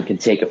Josh Allen can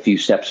take a few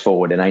steps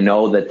forward. And I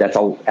know that's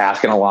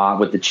asking a lot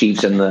with the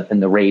Chiefs and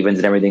the Ravens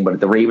and everything, but if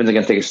the Ravens are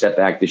going to take a step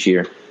back this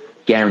year,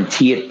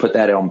 guarantee it, put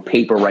that on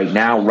paper right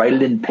now, write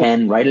it in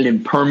pen, write it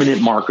in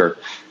permanent marker.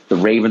 The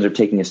Ravens are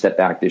taking a step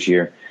back this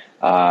year.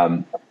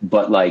 But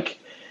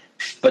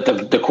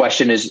the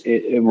question is,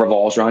 it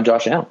revolves around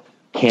Josh Allen.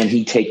 Can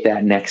he take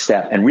that next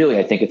step? And really,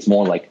 I think it's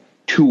more like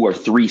 2 or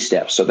 3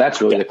 steps. So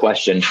that's really the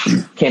question.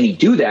 Can he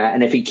do that?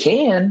 And if he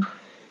can,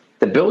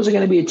 the Bills are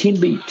going to be a team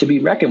to be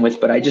reckoned with.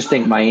 But I just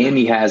think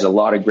Miami has a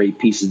lot of great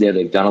pieces there.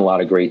 They've done a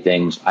lot of great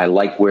things. I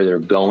like where they're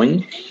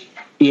going.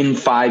 In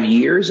 5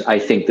 years, I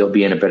think they'll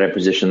be in a better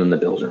position than the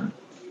Bills are.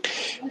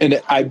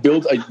 And I've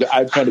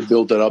kind of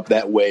built it up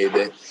that way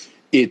that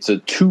it's a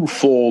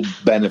twofold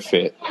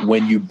benefit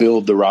when you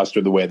build the roster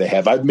the way they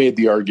have. I've made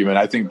the argument,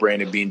 I think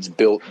Brandon Beane's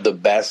built the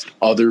best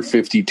other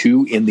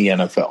 52 in the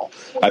NFL.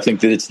 I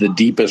think that it's the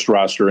deepest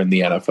roster in the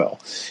NFL.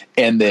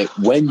 And that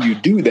when you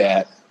do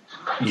that,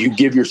 you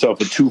give yourself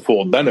a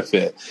twofold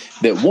benefit.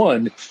 That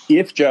one,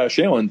 if Josh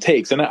Allen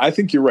takes, and I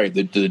think you're right,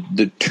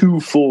 the 2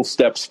 full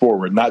steps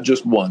forward, not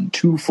just 1,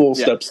 2 full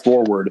steps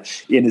forward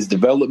in his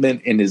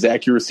development, in his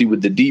accuracy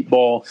with the deep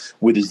ball,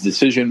 with his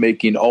decision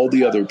making, all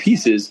the other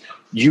pieces,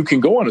 you can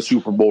go on a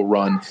Super Bowl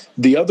run.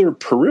 The other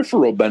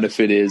peripheral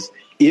benefit is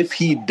if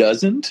he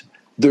doesn't,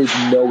 there's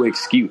no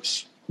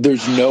excuse.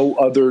 There's no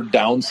other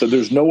downside.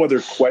 There's no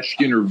other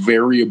question or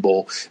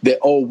variable that,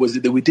 was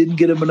it that we didn't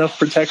get him enough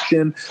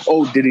protection?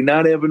 Did he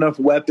not have enough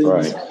weapons?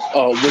 Right.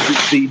 Was it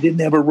that he didn't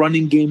have a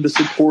running game to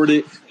support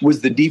it? Was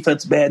the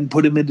defense bad and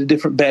put him into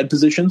different bad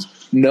positions?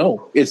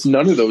 No, it's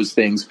none of those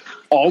things.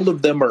 All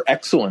of them are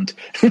excellent.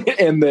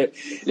 And that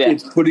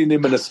it's putting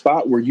him in a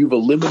spot where you've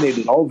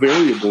eliminated all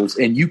variables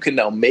and you can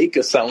now make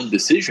a sound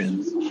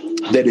decision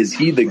that is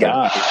he the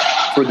guy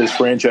for this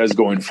franchise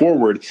going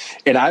forward.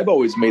 And I've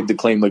always made the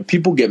claim, like,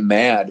 people get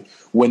mad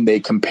when they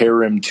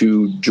compare him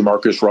to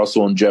Jamarcus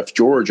Russell and Jeff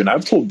George. And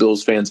I've told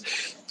Bills fans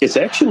it's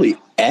actually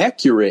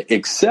accurate,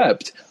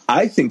 except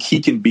I think he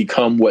can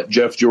become what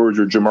Jeff George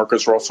or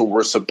Jamarcus Russell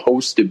were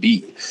supposed to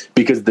be,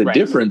 because the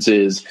difference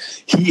is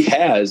he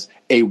has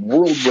a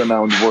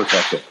world-renowned work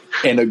ethic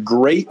and a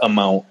great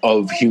amount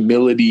of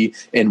humility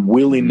and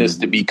willingness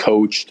to be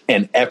coached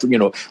and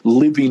effort,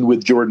 living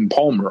with Jordan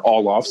Palmer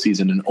all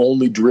offseason and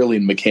only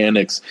drilling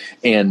mechanics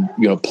and,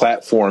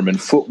 platform and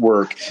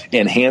footwork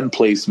and hand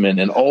placement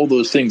and all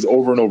those things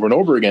over and over and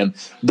over again.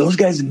 Those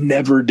guys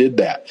never did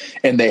that.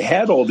 And they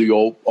had all the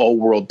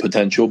all-world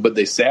potential, but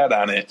they sat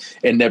on it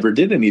and never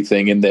did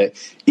anything. And that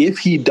if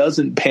he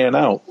doesn't pan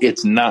out,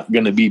 it's not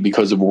going to be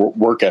because of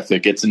work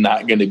ethic. It's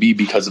not going to be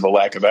because of a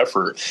lack of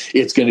effort.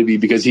 It's going to be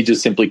because he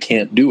just simply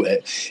can't do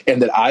it.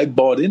 And that I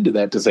bought into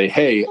that to say,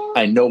 hey,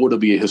 I know it'll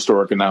be a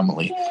historic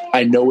anomaly.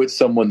 I know it's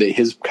someone that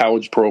his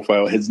college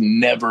profile has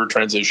never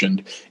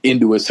transitioned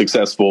into a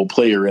successful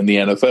player in the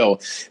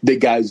NFL, that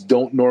guys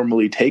don't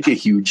normally take a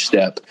huge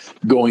step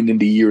going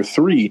into year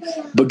 3.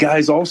 But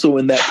guys also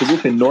in that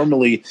position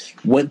normally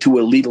went to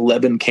Elite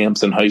 11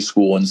 camps in high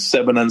school and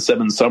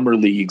 7-on-7 summer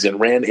leagues and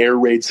ran air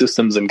raid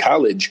systems in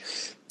college.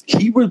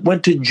 He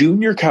went to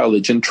junior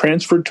college and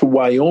transferred to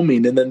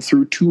Wyoming and then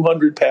threw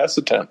 200 pass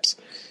attempts.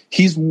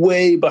 He's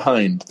way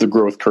behind the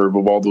growth curve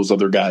of all those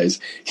other guys.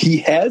 He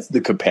has the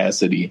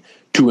capacity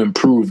to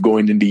improve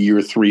going into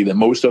year 3 that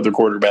most other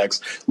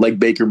quarterbacks like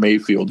Baker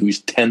Mayfield,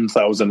 who's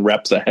 10,000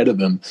 reps ahead of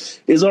him,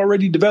 is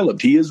already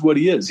developed. He is what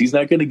he is. He's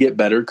not going to get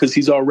better because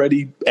he's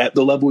already at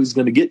the level he's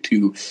going to get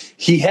to.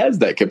 He has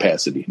that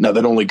capacity. Now,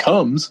 that only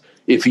comes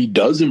if he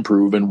does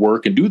improve and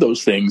work and do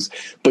those things,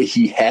 but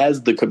he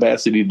has the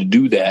capacity to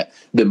do that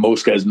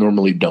most guys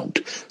normally don't.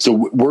 So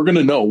we're going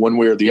to know one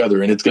way or the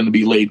other, and it's going to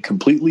be laid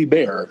completely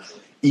bare.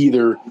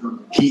 Either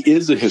he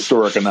is a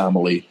historic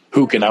anomaly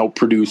who can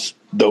outproduce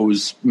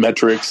those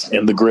metrics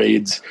and the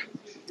grades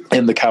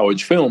and the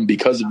college film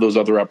because of those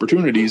other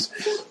opportunities,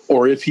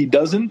 or if he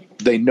doesn't,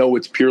 they know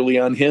it's purely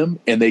on him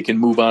and they can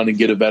move on and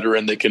get a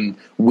veteran that can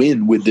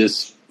win with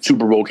this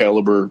Super Bowl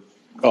caliber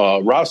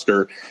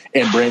roster.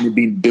 And Brandon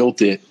Beane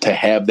built it to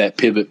have that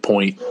pivot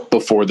point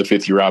before the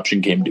 5th-year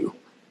option came due.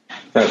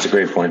 That's a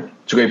great point.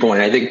 It's a great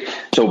point. I think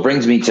so. It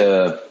brings me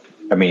to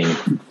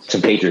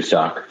some Patriots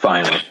talk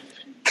finally.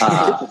 And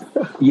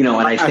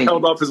I think I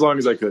held off as long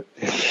as I could.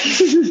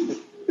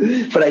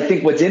 But I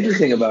think what's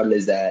interesting about it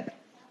is that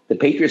the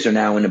Patriots are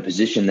now in a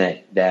position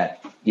that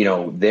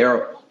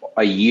they're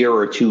a year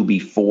or two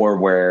before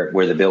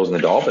where the Bills and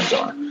the Dolphins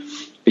are,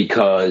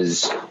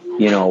 because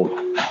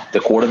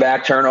the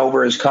quarterback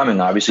turnover is coming.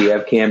 Obviously, you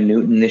have Cam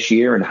Newton this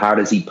year, and how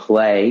does he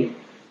play?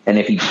 And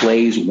if he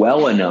plays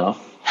well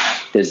enough,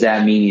 does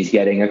that mean he's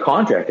getting a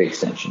contract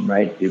extension?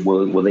 Right?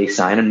 Will they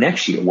sign him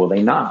next year? Will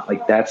they not?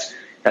 Like that's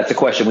a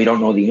question we don't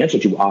know the answer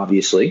to,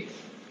 obviously.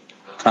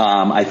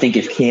 I think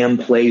if Cam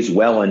plays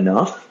well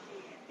enough,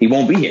 he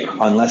won't be here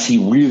unless he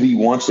really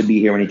wants to be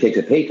here and he takes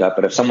a pay cut.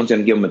 But if someone's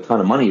going to give him a ton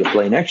of money to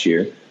play next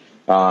year,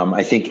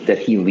 I think that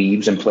he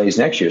leaves and plays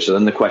next year. So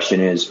then the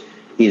question is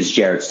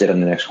Jarrett Stidham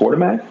the next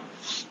quarterback?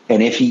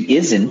 And if he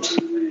isn't,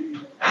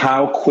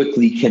 how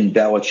quickly can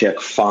Belichick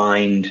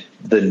find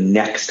the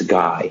next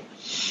guy?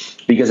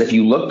 Because if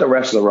you look at the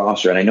rest of the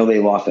roster, and I know they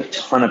lost a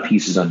ton of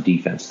pieces on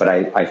defense, but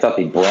I thought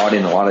they brought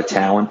in a lot of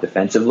talent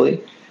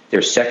defensively.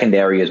 Their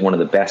secondary is one of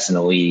the best in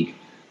the league,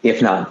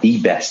 if not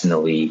the best in the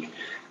league.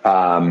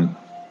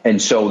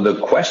 And so the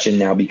question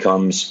now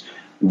becomes,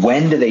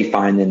 when do they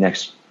find the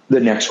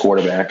next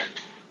quarterback,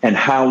 and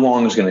how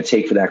long is it going to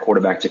take for that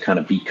quarterback to kind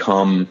of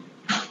become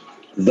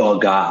the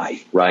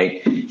guy,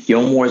 right?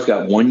 Gilmore's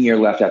got 1 year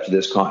left after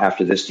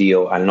this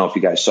deal. I don't know if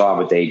you guys saw,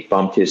 but they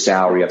bumped his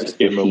salary up to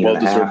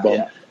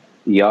 15.5.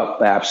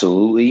 Yep,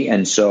 absolutely.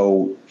 And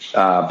so,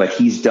 but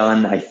he's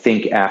done, I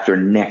think, after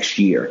next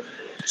year.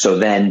 So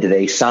then do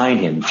they sign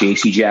him?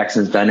 J.C.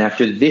 Jackson's done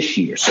after this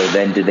year. So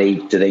then do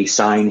they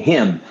sign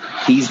him?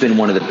 He's been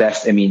one of the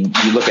best. I mean,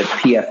 you look at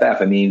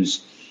PFF, he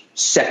was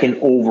second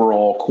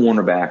overall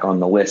cornerback on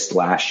the list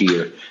last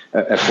year,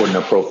 according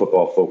to Pro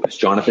Football Focus.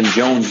 Jonathan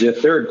Jones, their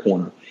third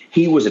corner.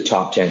 He was a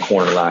top 10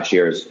 corner last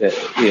year,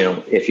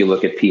 if you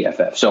look at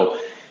PFF. So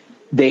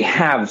they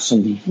have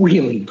some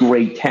really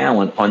great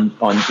talent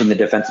in the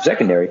defensive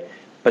secondary,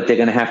 but they're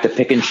going to have to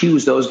pick and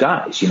choose those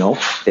guys.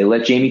 They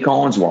let Jamie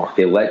Collins walk.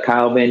 They let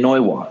Kyle Van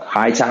Noy walk.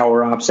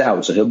 Hightower opts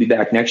out, so he'll be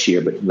back next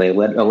year, but they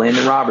let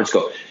Landon Roberts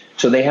go.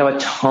 So they have a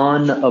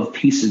ton of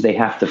pieces they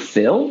have to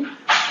fill,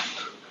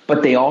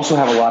 but they also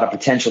have a lot of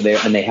potential there,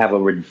 and they have a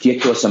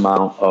ridiculous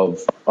amount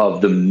of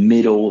the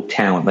middle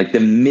talent. Like the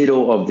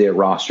middle of their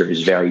roster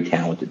is very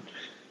talented.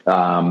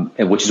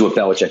 And which is what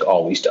Belichick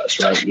always does,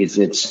 right?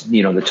 It's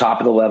the top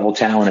of the level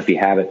talent. If you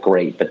have it,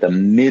 great. But the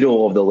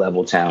middle of the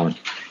level talent,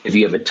 if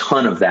you have a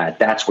ton of that,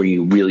 that's where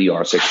you really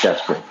are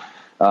successful.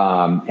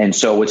 And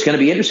so it's going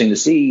to be interesting to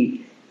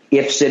see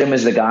if Stidham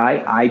is the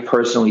guy. I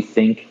personally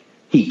think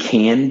he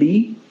can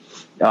be,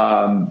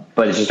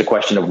 but it's just a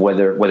question of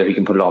whether he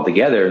can put it all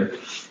together.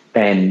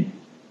 And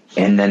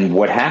then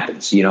what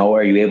happens?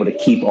 Are you able to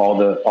keep all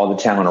the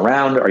talent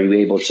around? Are you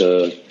able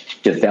to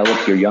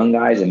develop your young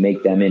guys and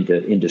make them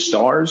into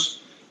stars,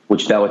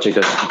 which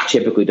Belichick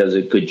typically does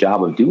a good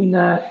job of doing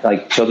that.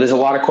 So there's a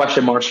lot of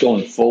question marks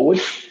going forward.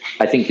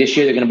 I think this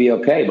year they're going to be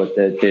okay, but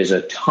there's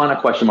a ton of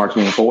question marks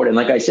moving forward. And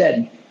like I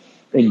said,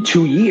 in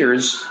 2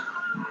 years,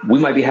 we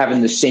might be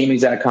having the same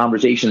exact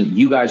conversation that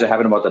you guys are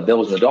having about the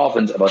Bills and the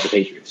Dolphins about the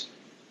Patriots.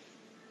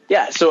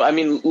 Yeah. So,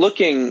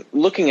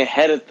 looking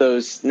ahead at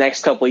those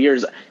next couple of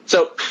years.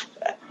 So,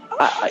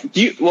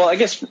 I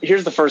guess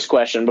here's the first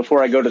question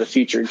before I go to the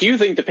future. Do you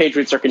think the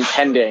Patriots are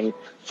contending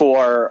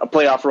for a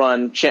playoff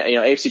run,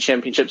 AFC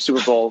Championship,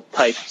 Super Bowl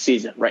type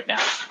season right now?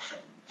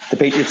 The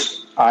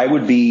Patriots, I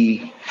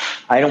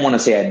don't want to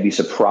say I'd be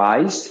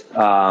surprised,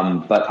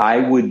 but I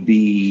would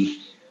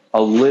be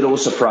a little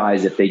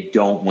surprised if they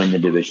don't win the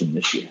division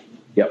this year.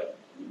 Yep.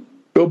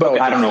 Bill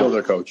Belichick's still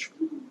their coach.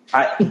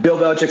 Bill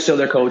Belichick's still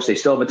their coach. They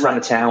still have a ton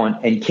of talent.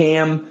 And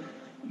Cam,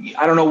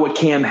 I don't know what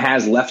Cam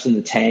has left in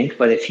the tank,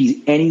 but if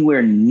he's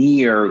anywhere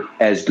near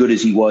as good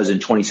as he was in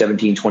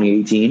 2017,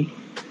 2018,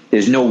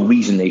 there's no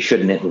reason they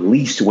shouldn't at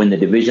least win the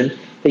division.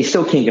 They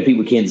still can't compete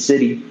with Kansas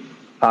City.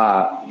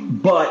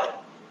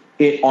 But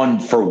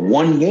for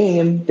one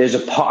game, there's a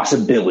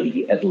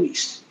possibility at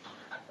least.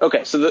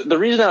 Okay, so the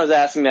reason I was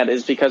asking that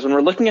is because when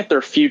we're looking at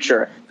their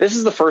future, this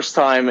is the first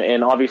time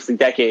in obviously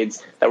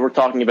decades that we're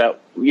talking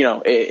about,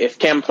 if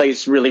Cam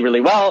plays really,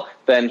 really well,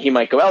 then he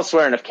might go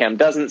elsewhere. And if Cam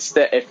doesn't,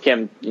 if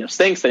Cam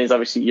stinks, then he's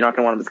obviously, you're not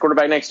going to want him as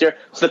quarterback next year.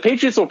 So the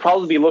Patriots will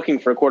probably be looking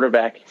for a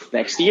quarterback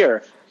next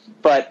year.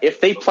 But if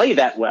they play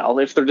that well,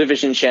 if their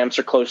division champs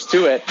are close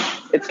to it,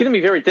 it's going to be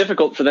very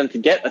difficult for them to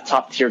get a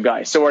top-tier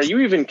guy. So are you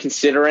even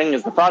considering,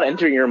 is the thought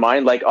entering your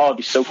mind, like, oh, it'd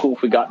be so cool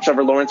if we got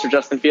Trevor Lawrence or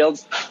Justin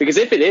Fields? Because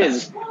if it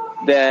is,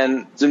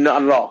 then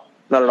not at all.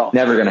 Not at all.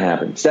 Never going to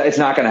happen. It's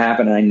not going to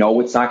happen, and I know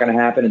it's not going to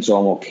happen, and so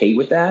I'm okay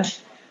with that.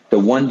 The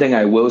one thing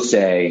I will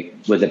say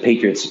with the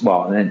Patriots,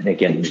 well, and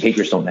again, the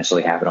Patriots don't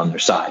necessarily have it on their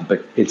side,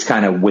 but it's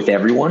kind of with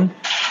everyone.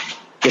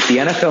 If the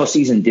NFL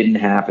season didn't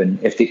happen,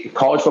 if the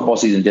college football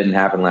season didn't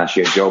happen last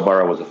year, Joe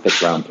Burrow was a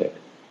 5th-round pick,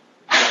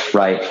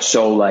 right?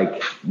 So,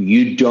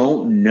 you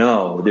don't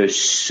know. There's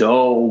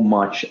so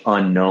much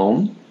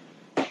unknown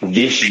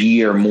this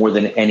year more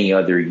than any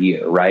other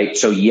year, right?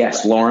 So,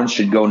 yes, Lawrence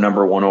should go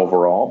number 1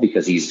 overall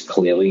because he's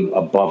clearly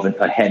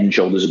a head and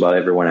shoulders above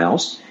everyone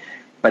else.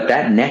 But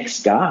that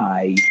next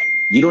guy,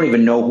 you don't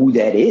even know who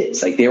that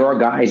is. There are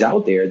guys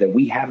out there that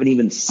we haven't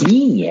even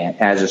seen yet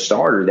as a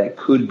starter that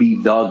could be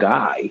the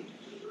guy.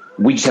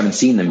 We just haven't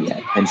seen them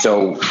yet. And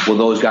so will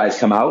those guys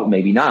come out?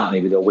 Maybe not.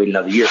 Maybe they'll wait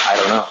another year. I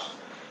don't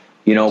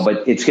know.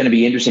 But it's going to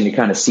be interesting to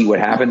kind of see what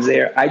happens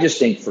there. I just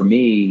think for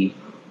me,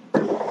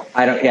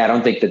 I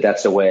don't think that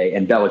that's the way.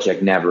 And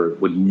Belichick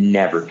would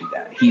never do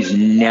that. He's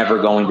never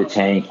going to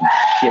tank. He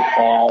shit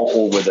all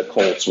over the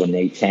Colts when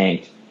they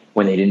tanked,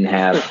 when they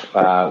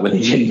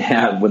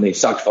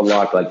sucked for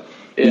luck.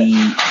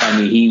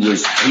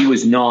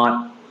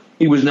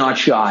 He was not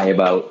shy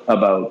about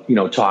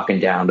talking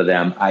down to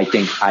them. I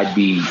think I'd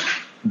be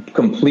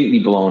completely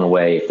blown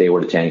away if they were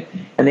to tank.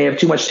 And they have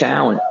too much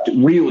talent.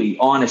 Really,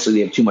 honestly,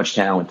 they have too much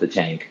talent to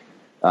tank.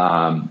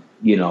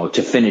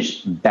 To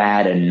finish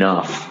bad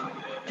enough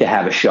to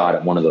have a shot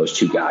at one of those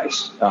two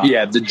guys.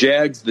 The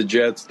Jags, the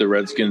Jets, the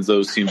Redskins,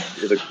 those teams,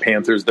 the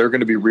Panthers, they're going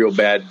to be real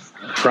bad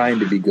trying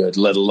to be good,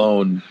 let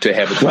alone to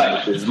have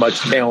as much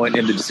talent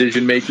in the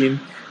decision making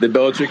that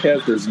Belichick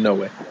has. There's no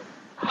way.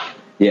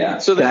 Yeah.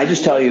 So can I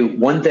just tell you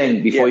one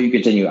thing before you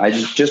continue? I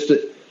just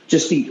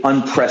the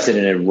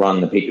unprecedented run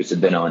the Patriots have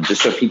been on,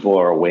 just so people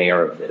are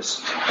aware of this.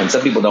 And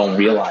some people don't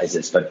realize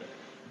this, but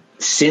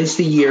since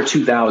the year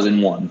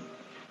 2001,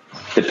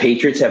 the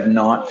Patriots have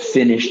not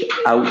finished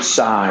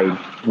outside,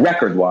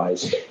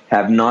 record-wise,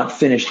 have not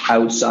finished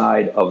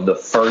outside of the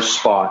first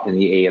spot in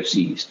the AFC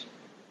East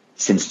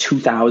since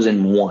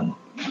 2001.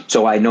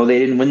 So I know they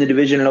didn't win the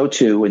division in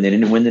 2002, and they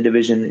didn't win the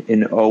division in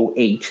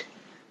 2008.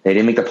 They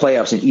didn't make the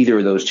playoffs in either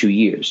of those 2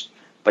 years.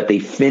 But they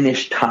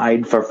finished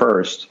tied for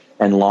first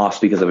and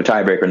lost because of a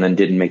tiebreaker and then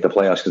didn't make the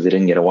playoffs because they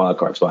didn't get a wild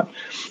card spot.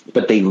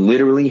 But they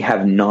literally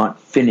have not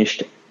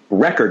finished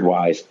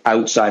record-wise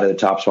outside of the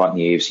top spot in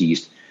the AFC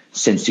East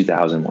since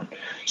 2001.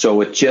 So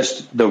it's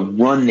just the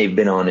run they've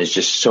been on is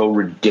just so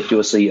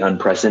ridiculously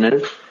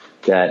unprecedented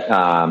that,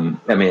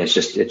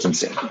 it's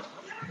insane.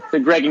 So,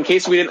 Greg, in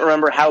case we didn't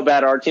remember how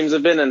bad our teams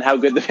have been and how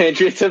good the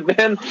Patriots have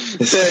been,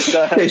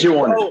 there's your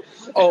wonder.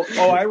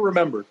 I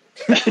remember.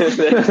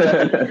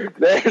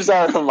 There's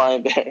our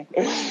reminder.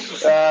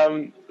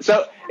 And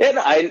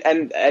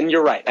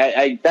you're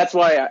right. That's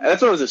what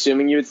I was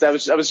assuming you would say. I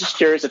was just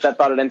curious if that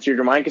thought had entered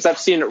your mind because I've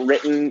seen it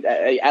written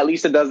at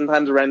least a dozen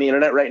times around the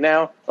internet right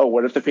now. Oh,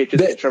 what if the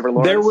Patriots get Trevor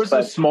Lawrence? There was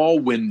a small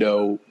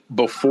window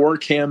before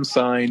Cam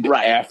signed,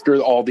 after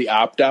all the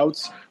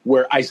opt-outs,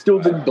 where I still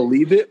didn't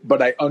believe it,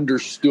 but I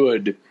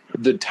understood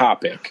the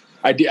topic.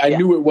 I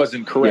knew it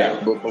wasn't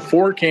correct, but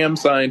before Cam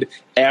signed,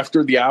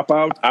 after the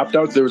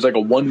opt-outs, there was like a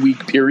 1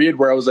 week period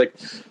where I was like,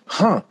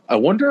 I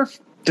wonder if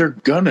they're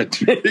gonna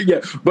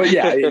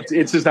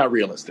it's just not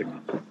realistic.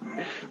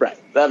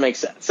 Right. That makes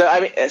sense.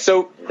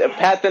 So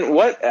Pat, then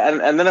what,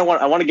 and then I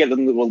want to get a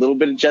little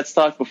bit of Jets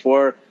talk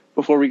before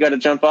we got to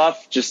jump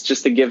off, just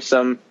to give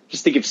some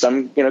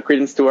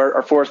credence to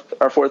our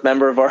fourth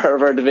member of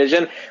our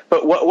division.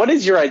 But what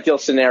is your ideal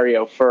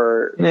scenario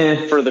for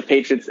the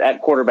Patriots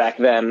at quarterback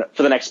then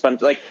for the next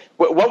bunch? Like,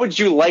 what would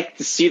you like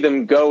to see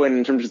them go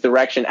in terms of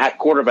direction at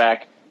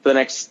quarterback for the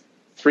next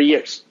 3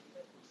 years?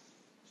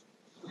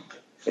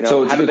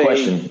 So it's a good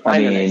question.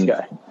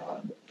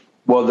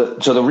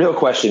 So the real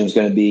question is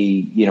going to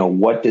be,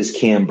 what does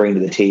Cam bring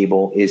to the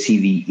table? Is he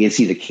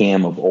the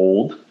Cam of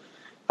old?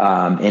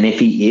 And if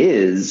he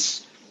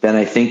is, then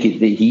I think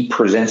that he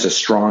presents a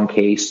strong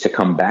case to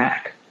come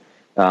back,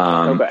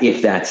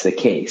 if that's the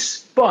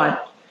case.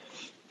 But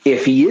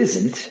if he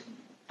isn't,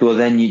 well,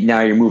 then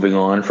now you're moving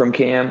on from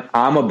Cam.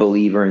 I'm a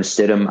believer in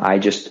Stidham. I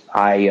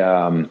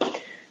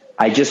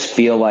just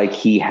feel like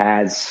he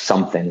has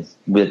something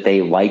that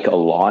they like a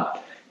lot.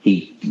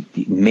 He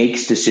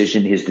makes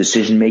decisions. His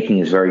decision making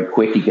is very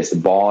quick. He gets the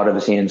ball out of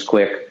his hands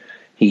quick.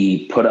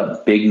 He put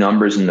up big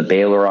numbers in the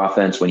Baylor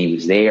offense when he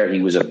was there.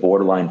 He was a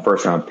borderline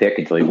first-round pick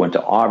until he went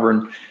to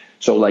Auburn.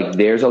 So,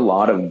 there's a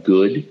lot of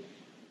good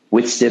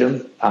with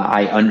Stidham.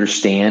 I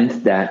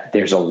understand that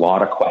there's a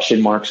lot of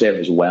question marks there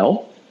as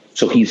well.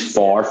 So he's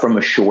far from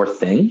a sure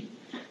thing,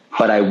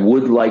 but I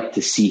would like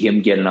to see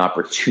him get an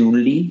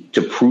opportunity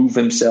to prove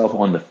himself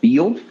on the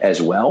field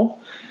as well.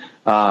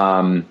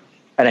 And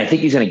I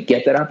think he's going to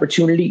get that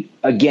opportunity,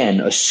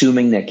 again,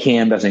 assuming that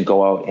Cam doesn't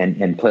go out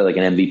and play like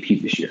an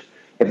MVP this year.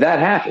 If that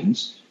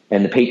happens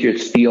and the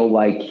Patriots feel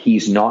like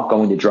he's not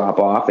going to drop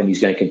off and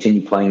he's going to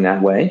continue playing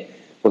that way,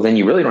 well, then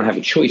you really don't have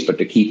a choice but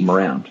to keep him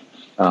around,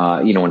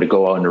 and to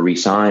go out and to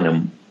re-sign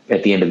him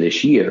at the end of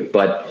this year.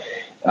 But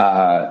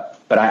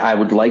I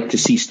would like to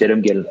see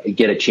Stidham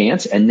get a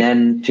chance. And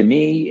then, to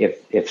me,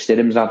 if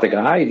Stidham's not the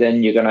guy,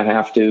 then you're going to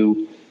have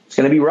to – it's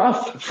going to be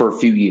rough for a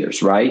few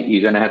years, right?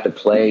 You're going to have to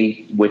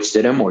play with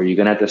Stidham, or you're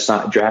going to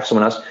have to draft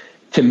someone else.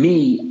 To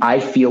me, I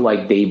feel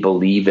like they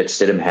believe that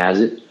Stidham has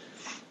it.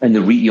 And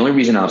the only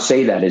reason I'll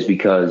say that is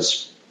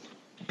because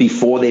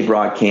before they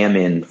brought Cam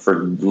in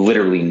for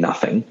literally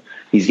nothing,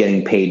 he's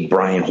getting paid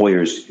Brian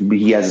Hoyer's –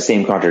 he has the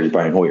same contract as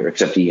Brian Hoyer,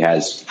 except he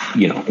has,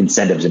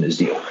 incentives in his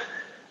deal.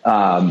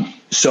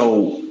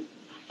 So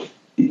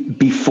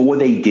before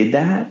they did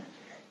that,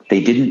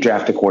 they didn't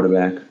draft a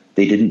quarterback.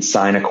 They didn't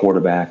sign a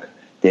quarterback.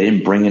 They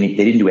didn't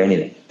they didn't do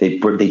anything. They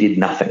did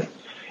nothing.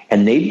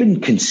 And they've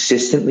been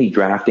consistently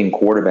drafting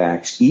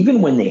quarterbacks.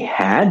 Even when they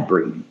had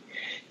Brady,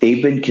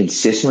 they've been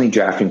consistently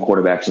drafting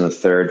quarterbacks in the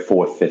 3rd,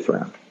 4th, 5th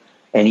round.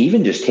 And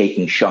even just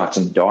taking shots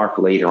in the dark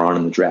later on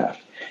in the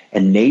draft.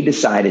 And they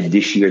decided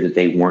this year that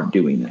they weren't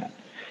doing that.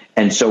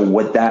 And so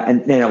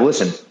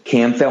listen,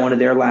 Cam fell into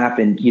their lap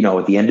at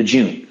the end of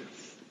June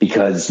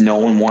because no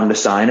one wanted to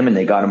sign him and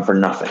they got him for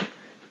nothing.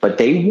 But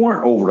they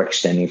weren't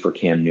overextending for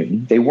Cam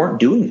Newton. They weren't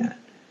doing that.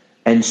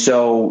 And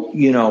so,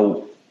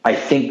 I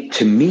think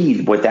to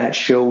me, what that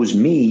shows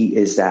me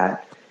is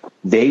that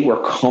they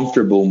were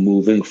comfortable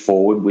moving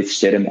forward with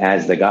Stidham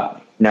as the guy.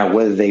 Now,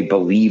 whether they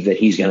believe that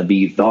he's going to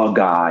be the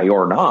guy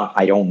or not,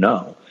 I don't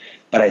know.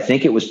 But I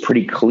think it was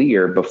pretty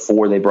clear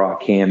before they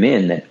brought Cam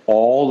in that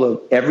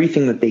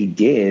everything that they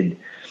did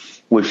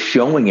was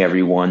showing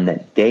everyone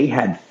that they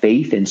had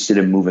faith in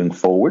Stidham moving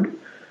forward,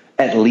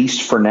 at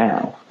least for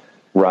now,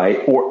 right?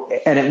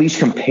 And at least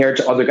compared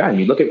to other guys.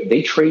 You look at,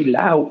 they traded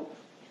out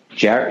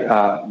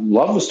Jordan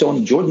Love was still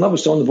on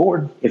the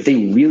board. If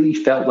they really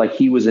felt like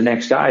he was the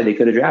next guy, they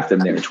could have drafted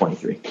him there at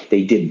 23.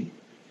 They didn't.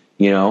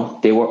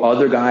 There were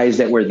other guys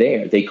that were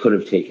there they could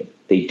have taken.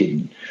 They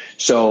didn't.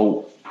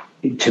 So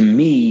to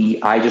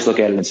me, I just look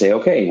at it and say,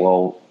 okay,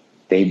 well,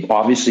 they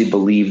obviously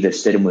believed that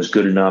Stidham was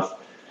good enough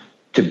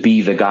to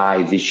be the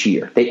guy this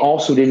year. They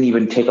also didn't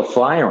even take a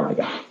flyer on a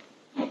guy.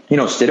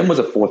 Stidham was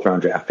a 4th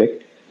round draft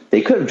pick.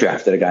 They could have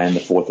drafted a guy in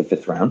the 4th or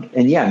 5th round.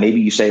 And yeah, maybe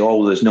you say,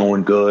 oh, there's no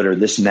one good or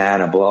this and that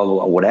and blah, blah,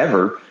 blah,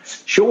 whatever.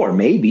 Sure,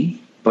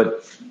 maybe.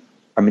 But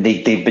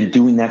they've been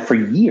doing that for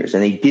years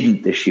and they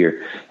didn't this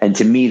year. And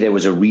to me, there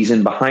was a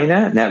reason behind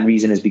that. And that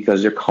reason is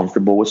because they're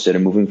comfortable with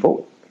Stidham moving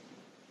forward.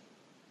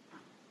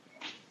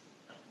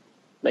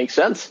 Makes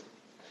sense.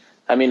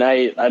 I'd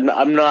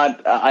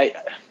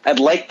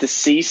like to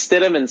see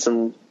Stidham in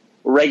some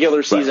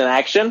regular season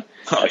action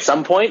at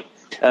some point.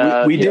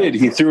 We did.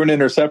 He threw an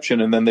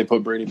interception, and then they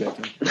put Brady back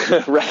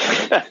in.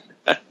 Right.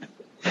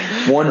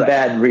 One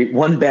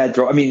bad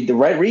throw. The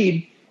right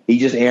read, he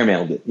just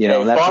airmailed it.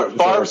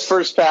 Favre's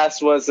first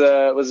pass was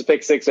a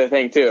pick six, I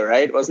think, too.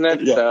 Right? Wasn't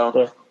it? Yeah.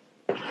 So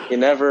you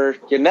never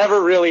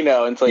really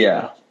know until you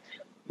know.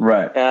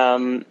 Right.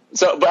 But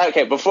Greg,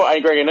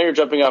 I know you're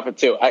jumping off it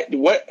too.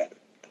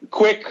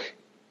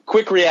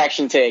 Quick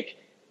reaction take.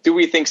 Do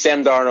we think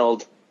Sam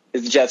Darnold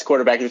is the Jets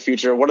quarterback of the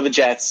future? What are the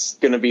Jets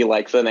going to be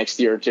like for the next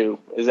year or two?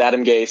 Is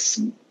Adam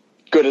Gase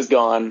good as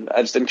gone?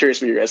 I'm curious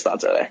what your guys'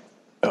 thoughts are there.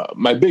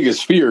 My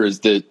biggest fear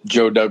is that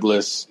Joe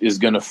Douglas is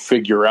going to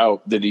figure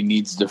out that he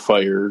needs to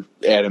fire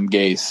Adam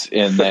Gase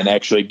and then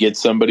actually get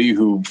somebody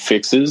who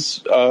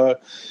fixes, Sam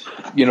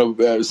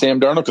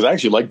Darnold. Because I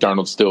actually like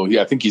Darnold still.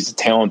 I think he's a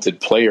talented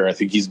player. I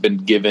think he's been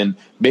given,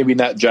 maybe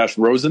not Josh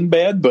Rosen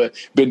bad, but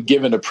been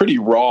given a pretty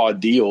raw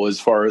deal as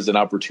far as an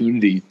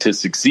opportunity to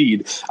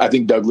succeed. I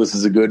think Douglas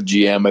is a good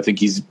GM. I think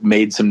he's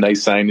made some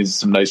nice signings,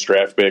 some nice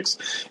draft picks,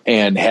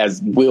 and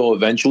will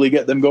eventually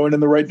get them going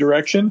in the right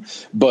direction.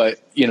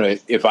 But,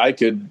 if I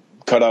could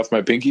cut off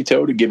my pinky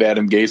toe to give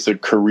Adam Gase a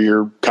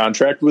career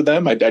contract with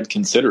them, I'd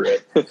consider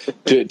it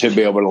to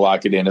be able to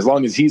lock it in. As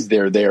long as he's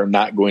there, they are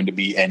not going to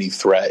be any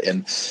threat.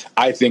 And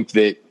I think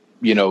that,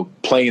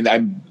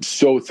 I'm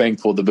so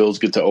thankful the Bills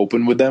get to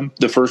open with them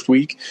the first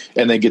week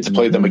and then get to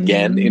play them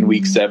again in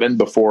week 7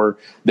 before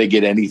they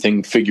get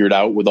anything figured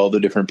out with all the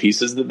different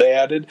pieces that they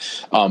added.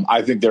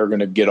 I think they're going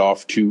to get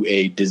off to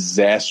a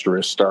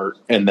disastrous start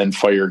and then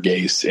fire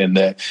Gase. And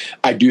that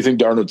I do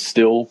think Darnold's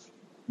still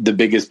the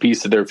biggest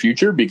piece of their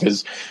future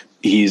because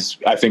he's,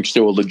 I think,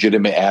 still a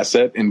legitimate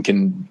asset and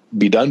can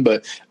be done.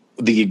 But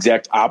the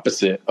exact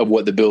opposite of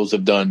what the Bills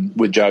have done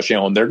with Josh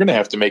Allen, they're going to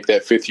have to make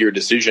that 5th-year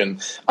decision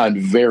on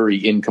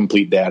very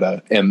incomplete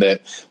data. And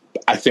that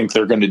I think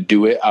they're going to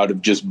do it out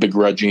of just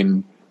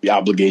begrudging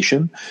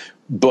obligation,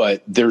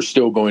 but they're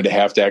still going to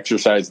have to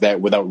exercise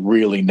that without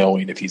really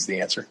knowing if he's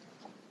the answer.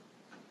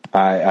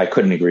 I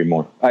couldn't agree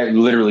more. I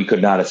literally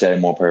could not have said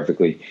it more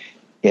perfectly.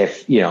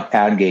 if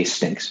Adam Gase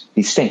stinks.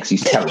 He stinks.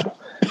 He's terrible.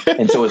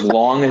 And so as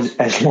long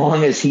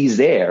as he's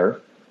there,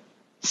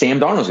 Sam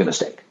Darnold's going to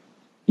stink.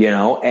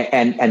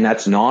 And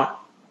that's not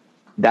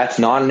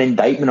an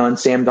indictment on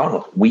Sam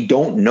Darnold. We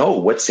don't know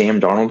what Sam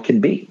Darnold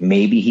can be.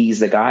 Maybe he's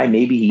the guy.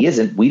 Maybe he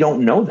isn't. We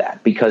don't know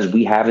that because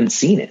we haven't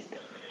seen it.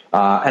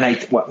 I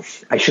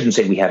shouldn't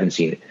say we haven't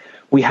seen it.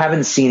 We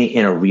haven't seen it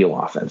in a real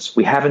offense.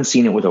 We haven't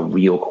seen it with a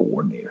real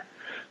coordinator,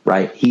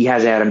 right? He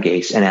has Adam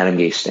Gase, and Adam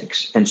Gase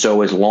stinks. And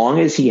so as long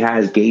as he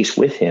has Gase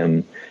with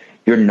him,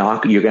 you're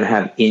going to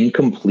have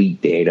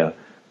incomplete data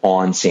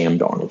on Sam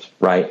Darnold,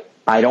 right?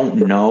 I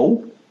don't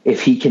know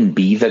if he can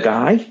be the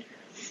guy.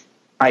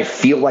 I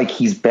feel like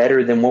he's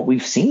better than what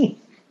we've seen,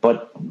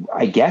 but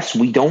I guess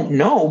we don't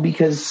know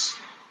because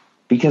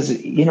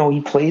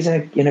he plays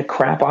in a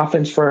crap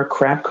offense for a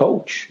crap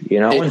coach,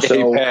 And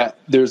so, hey, Pat,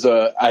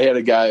 I had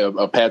a guy,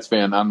 a Pats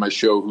fan, on my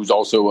show who's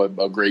also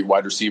a great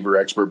wide receiver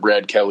expert,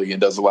 Brad Kelly,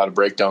 and does a lot of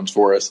breakdowns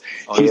for us.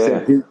 He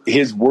said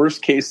his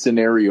worst case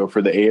scenario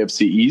for the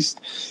AFC East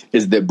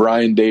is that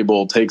Brian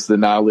Daboll takes the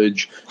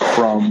knowledge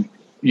from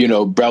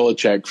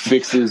Belichick,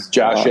 fixes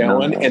Josh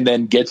Allen, and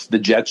then gets the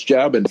Jets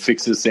job and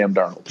fixes Sam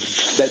Darnold.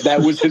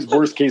 That was his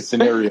worst case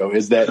scenario,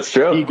 is that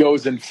he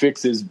goes and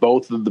fixes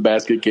both of the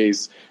basket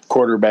case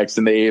quarterbacks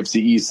in the AFC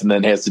East and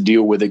then has to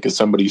deal with it because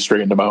somebody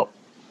straightened them out.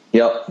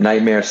 Yep,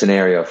 nightmare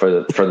scenario for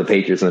the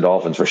Patriots and the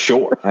Dolphins for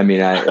sure. I mean,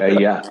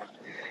 yeah.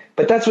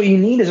 But that's what you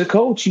need as a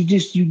coach.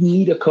 You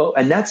need a coach.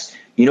 And that's,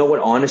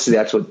 honestly,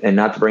 that's what, and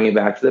not to bring it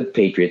back to the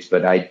Patriots,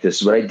 but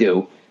this is what I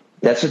do.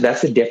 That's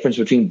the difference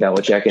between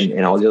Belichick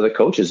and all the other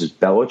coaches is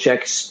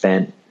Belichick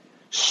spent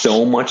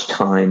so much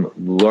time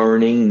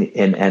learning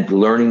and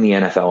learning the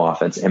NFL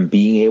offense and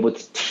being able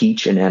to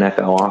teach an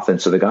NFL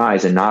offense to the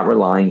guys and not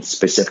relying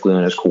specifically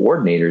on his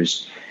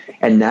coordinators.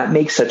 And that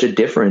makes such a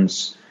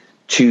difference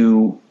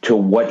to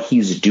what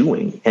he's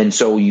doing. And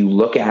so you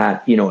look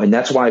at, and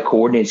that's why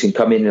coordinators can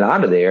come in and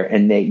out of there.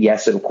 And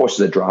yes, of course,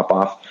 there's a drop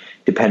off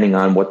depending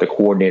on what the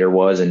coordinator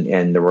was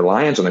and the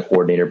reliance on the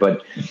coordinator.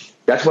 But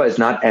that's why it's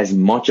not as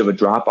much of a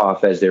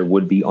drop-off as there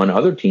would be on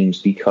other teams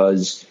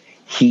because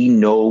he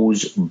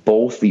knows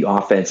both the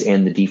offense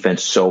and the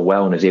defense so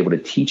well and is able to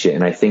teach it.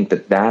 And I think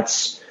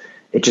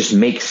it just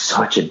makes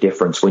such a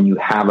difference when you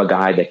have a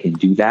guy that can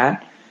do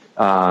that.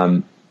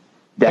 How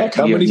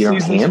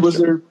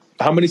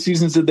many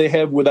seasons did they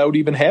have without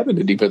even having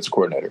a defensive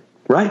coordinator?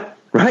 Right.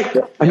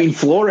 I mean,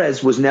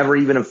 Flores was never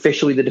even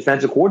officially the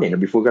defensive coordinator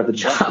before he got the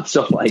job.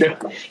 So,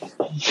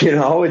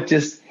 it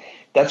just...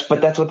 That's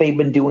what they've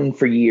been doing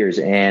for years.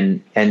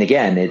 And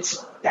again,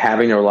 it's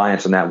having the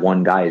reliance on that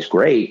one guy is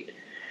great.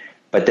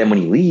 But then when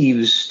he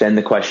leaves, then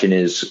the question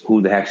is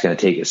who the heck's going to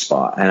take his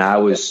spot? And I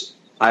was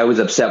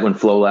upset when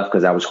Flo left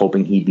because I was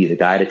hoping he'd be the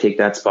guy to take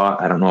that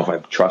spot. I don't know if I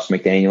trust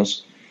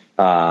McDaniels.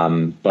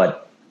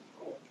 But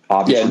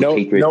obviously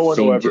no one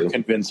will ever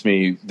convince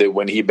me that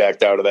when he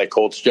backed out of that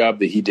Colts job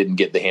that he didn't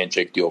get the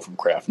handshake deal from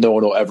Kraft. No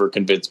one will ever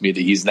convince me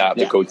that he's not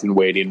the coach in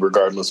waiting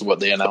regardless of what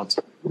they announce.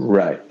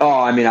 Right. Oh,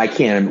 I mean, I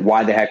can't.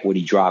 Why the heck would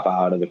he drop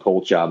out of the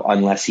Colts job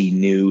unless he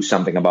knew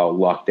something about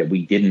luck that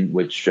we didn't,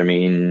 which, I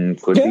mean,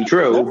 could be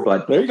true.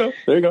 But there you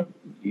go.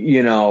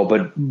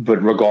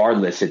 But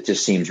regardless, it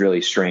just seems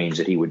really strange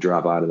that he would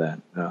drop out of that.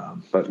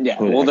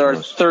 There are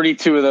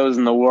 32 of those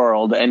in the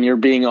world, and you're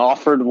being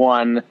offered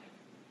one.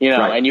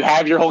 And you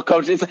have your whole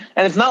coach. And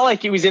it's not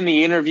like he was in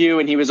the interview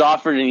and he was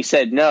offered and he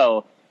said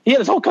no. He had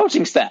his whole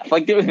coaching staff.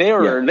 Like they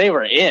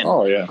were in.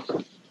 Oh yeah.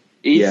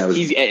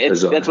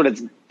 That's what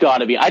it's got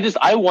to be.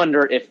 I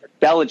wonder if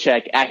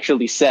Belichick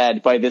actually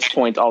said by this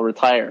point I'll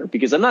retire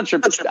because I'm not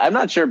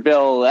sure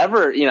Bill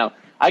ever.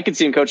 I could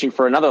see him coaching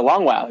for another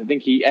long while. I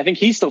think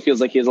he still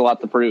feels like he has a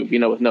lot to prove.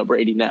 With no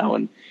Brady now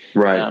and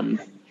right.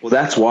 Well,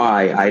 that's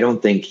why I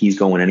don't think he's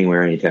going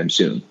anywhere anytime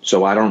soon.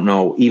 So I don't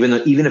know, even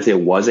if there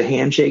was a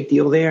handshake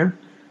deal there,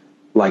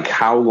 like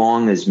how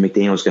long is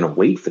McDaniels going to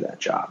wait for that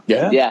job?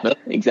 Yeah,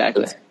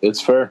 exactly.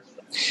 It's fair.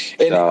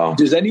 And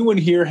does anyone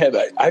here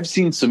I've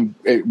seen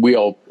we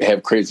all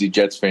have crazy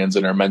Jets fans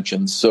in our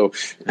mentions. So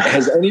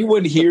has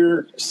anyone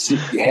here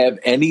have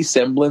any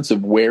semblance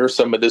of where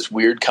some of this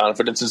weird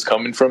confidence is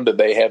coming from, that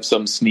they have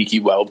some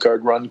sneaky wild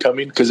card run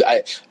coming? Because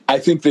I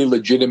think they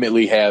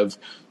legitimately have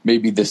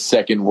maybe the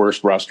second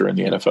worst roster in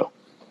the NFL.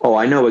 Oh,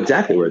 I know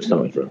exactly where it's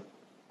coming from.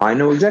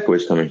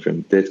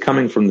 It's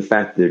coming from the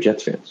fact that they're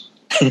Jets fans.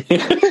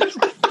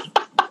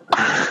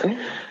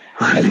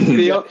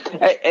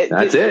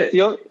 That's it.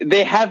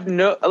 They have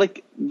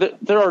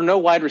there are no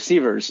wide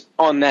receivers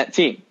on that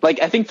team. I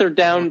think they're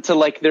down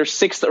to their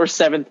sixth or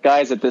seventh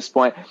guys at this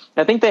point.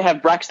 I think they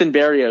have Braxton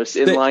Berrios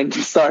in line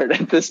to start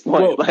at this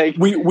point.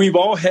 Well, we've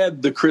all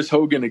had the Chris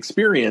Hogan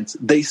experience.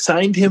 They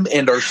signed him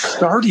and are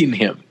starting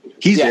him.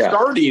 He's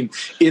starting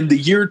in the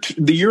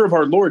year of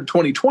our Lord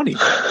 2020.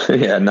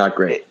 Yeah, not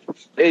great.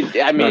 They've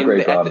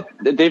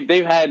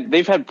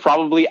had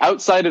probably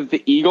outside of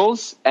the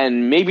Eagles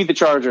and maybe the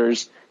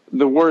Chargers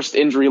the worst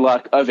injury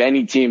luck of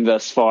any team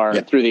thus far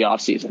through the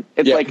offseason.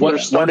 It's they're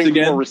starting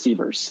 4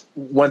 receivers.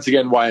 Once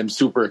again, why I'm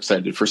super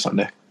excited for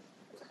Sunday.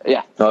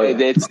 Yeah,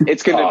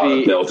 it's going to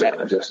be. Bills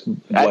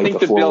I think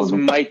the Bills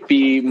might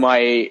be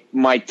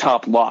my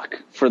top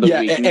lock for the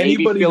week.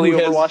 Maybe Philly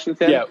over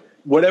Washington. Yeah,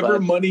 whatever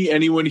money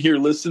anyone here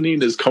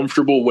listening is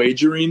comfortable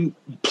wagering,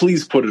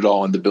 please put it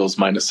all on the Bills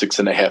minus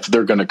 6.5.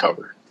 They're going to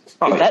cover.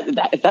 Oh,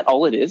 is that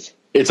all it is?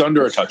 It's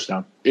under a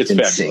touchdown. It's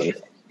insane.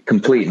 Fabulous.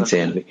 Complete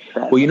insanity.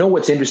 Well, you know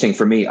what's interesting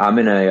for me? I'm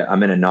in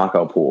a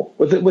knockout pool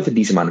with a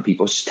decent amount of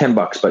people. It's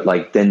 $10, but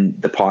like then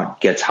the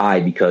pot gets high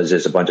because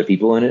there's a bunch of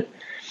people in it.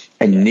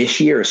 And this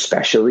year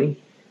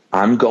especially,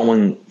 I'm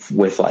going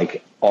with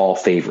like all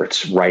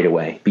favorites right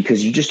away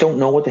because you just don't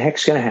know what the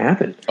heck's going to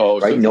happen. Oh,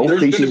 right? So no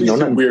preseason, no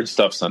nothing. Weird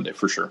stuff Sunday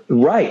for sure.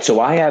 Right. So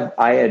I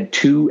had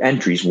 2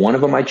 entries. One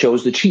of them I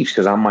chose the Chiefs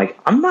because I'm like,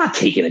 I'm not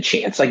taking a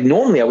chance. Like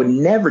normally I would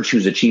never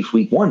choose the Chiefs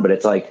week 1, but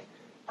it's like,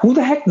 who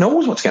the heck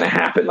knows what's going to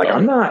happen? Like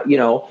I'm not,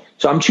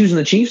 so I'm choosing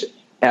the Chiefs.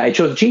 I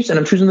chose the Chiefs and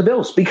I'm choosing the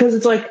Bills because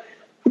it's like,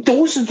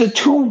 those are the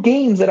 2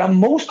 games that I'm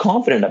most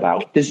confident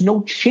about. There's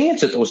no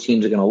chance that those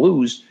teams are going to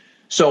lose.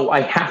 So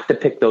I have to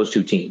pick those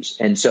 2 teams.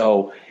 And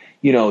so,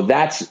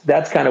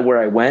 that's kind of where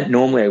I went.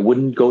 Normally I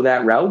wouldn't go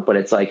that route, but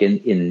it's like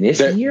in this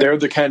year. They're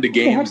the kind of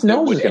games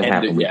that would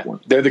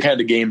end They're the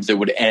kind of games that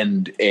would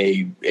end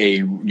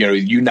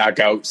you knock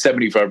out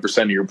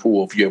 75% of your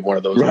pool if you have one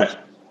of those.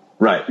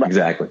 Right.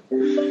 Exactly.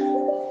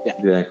 Yeah.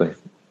 Exactly.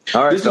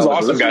 All right, this was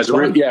awesome, guys.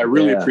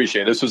 Really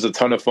appreciate it. This was a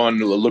ton of fun.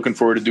 Looking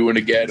forward to doing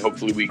it again.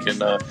 Hopefully we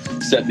can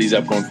set these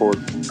up going forward.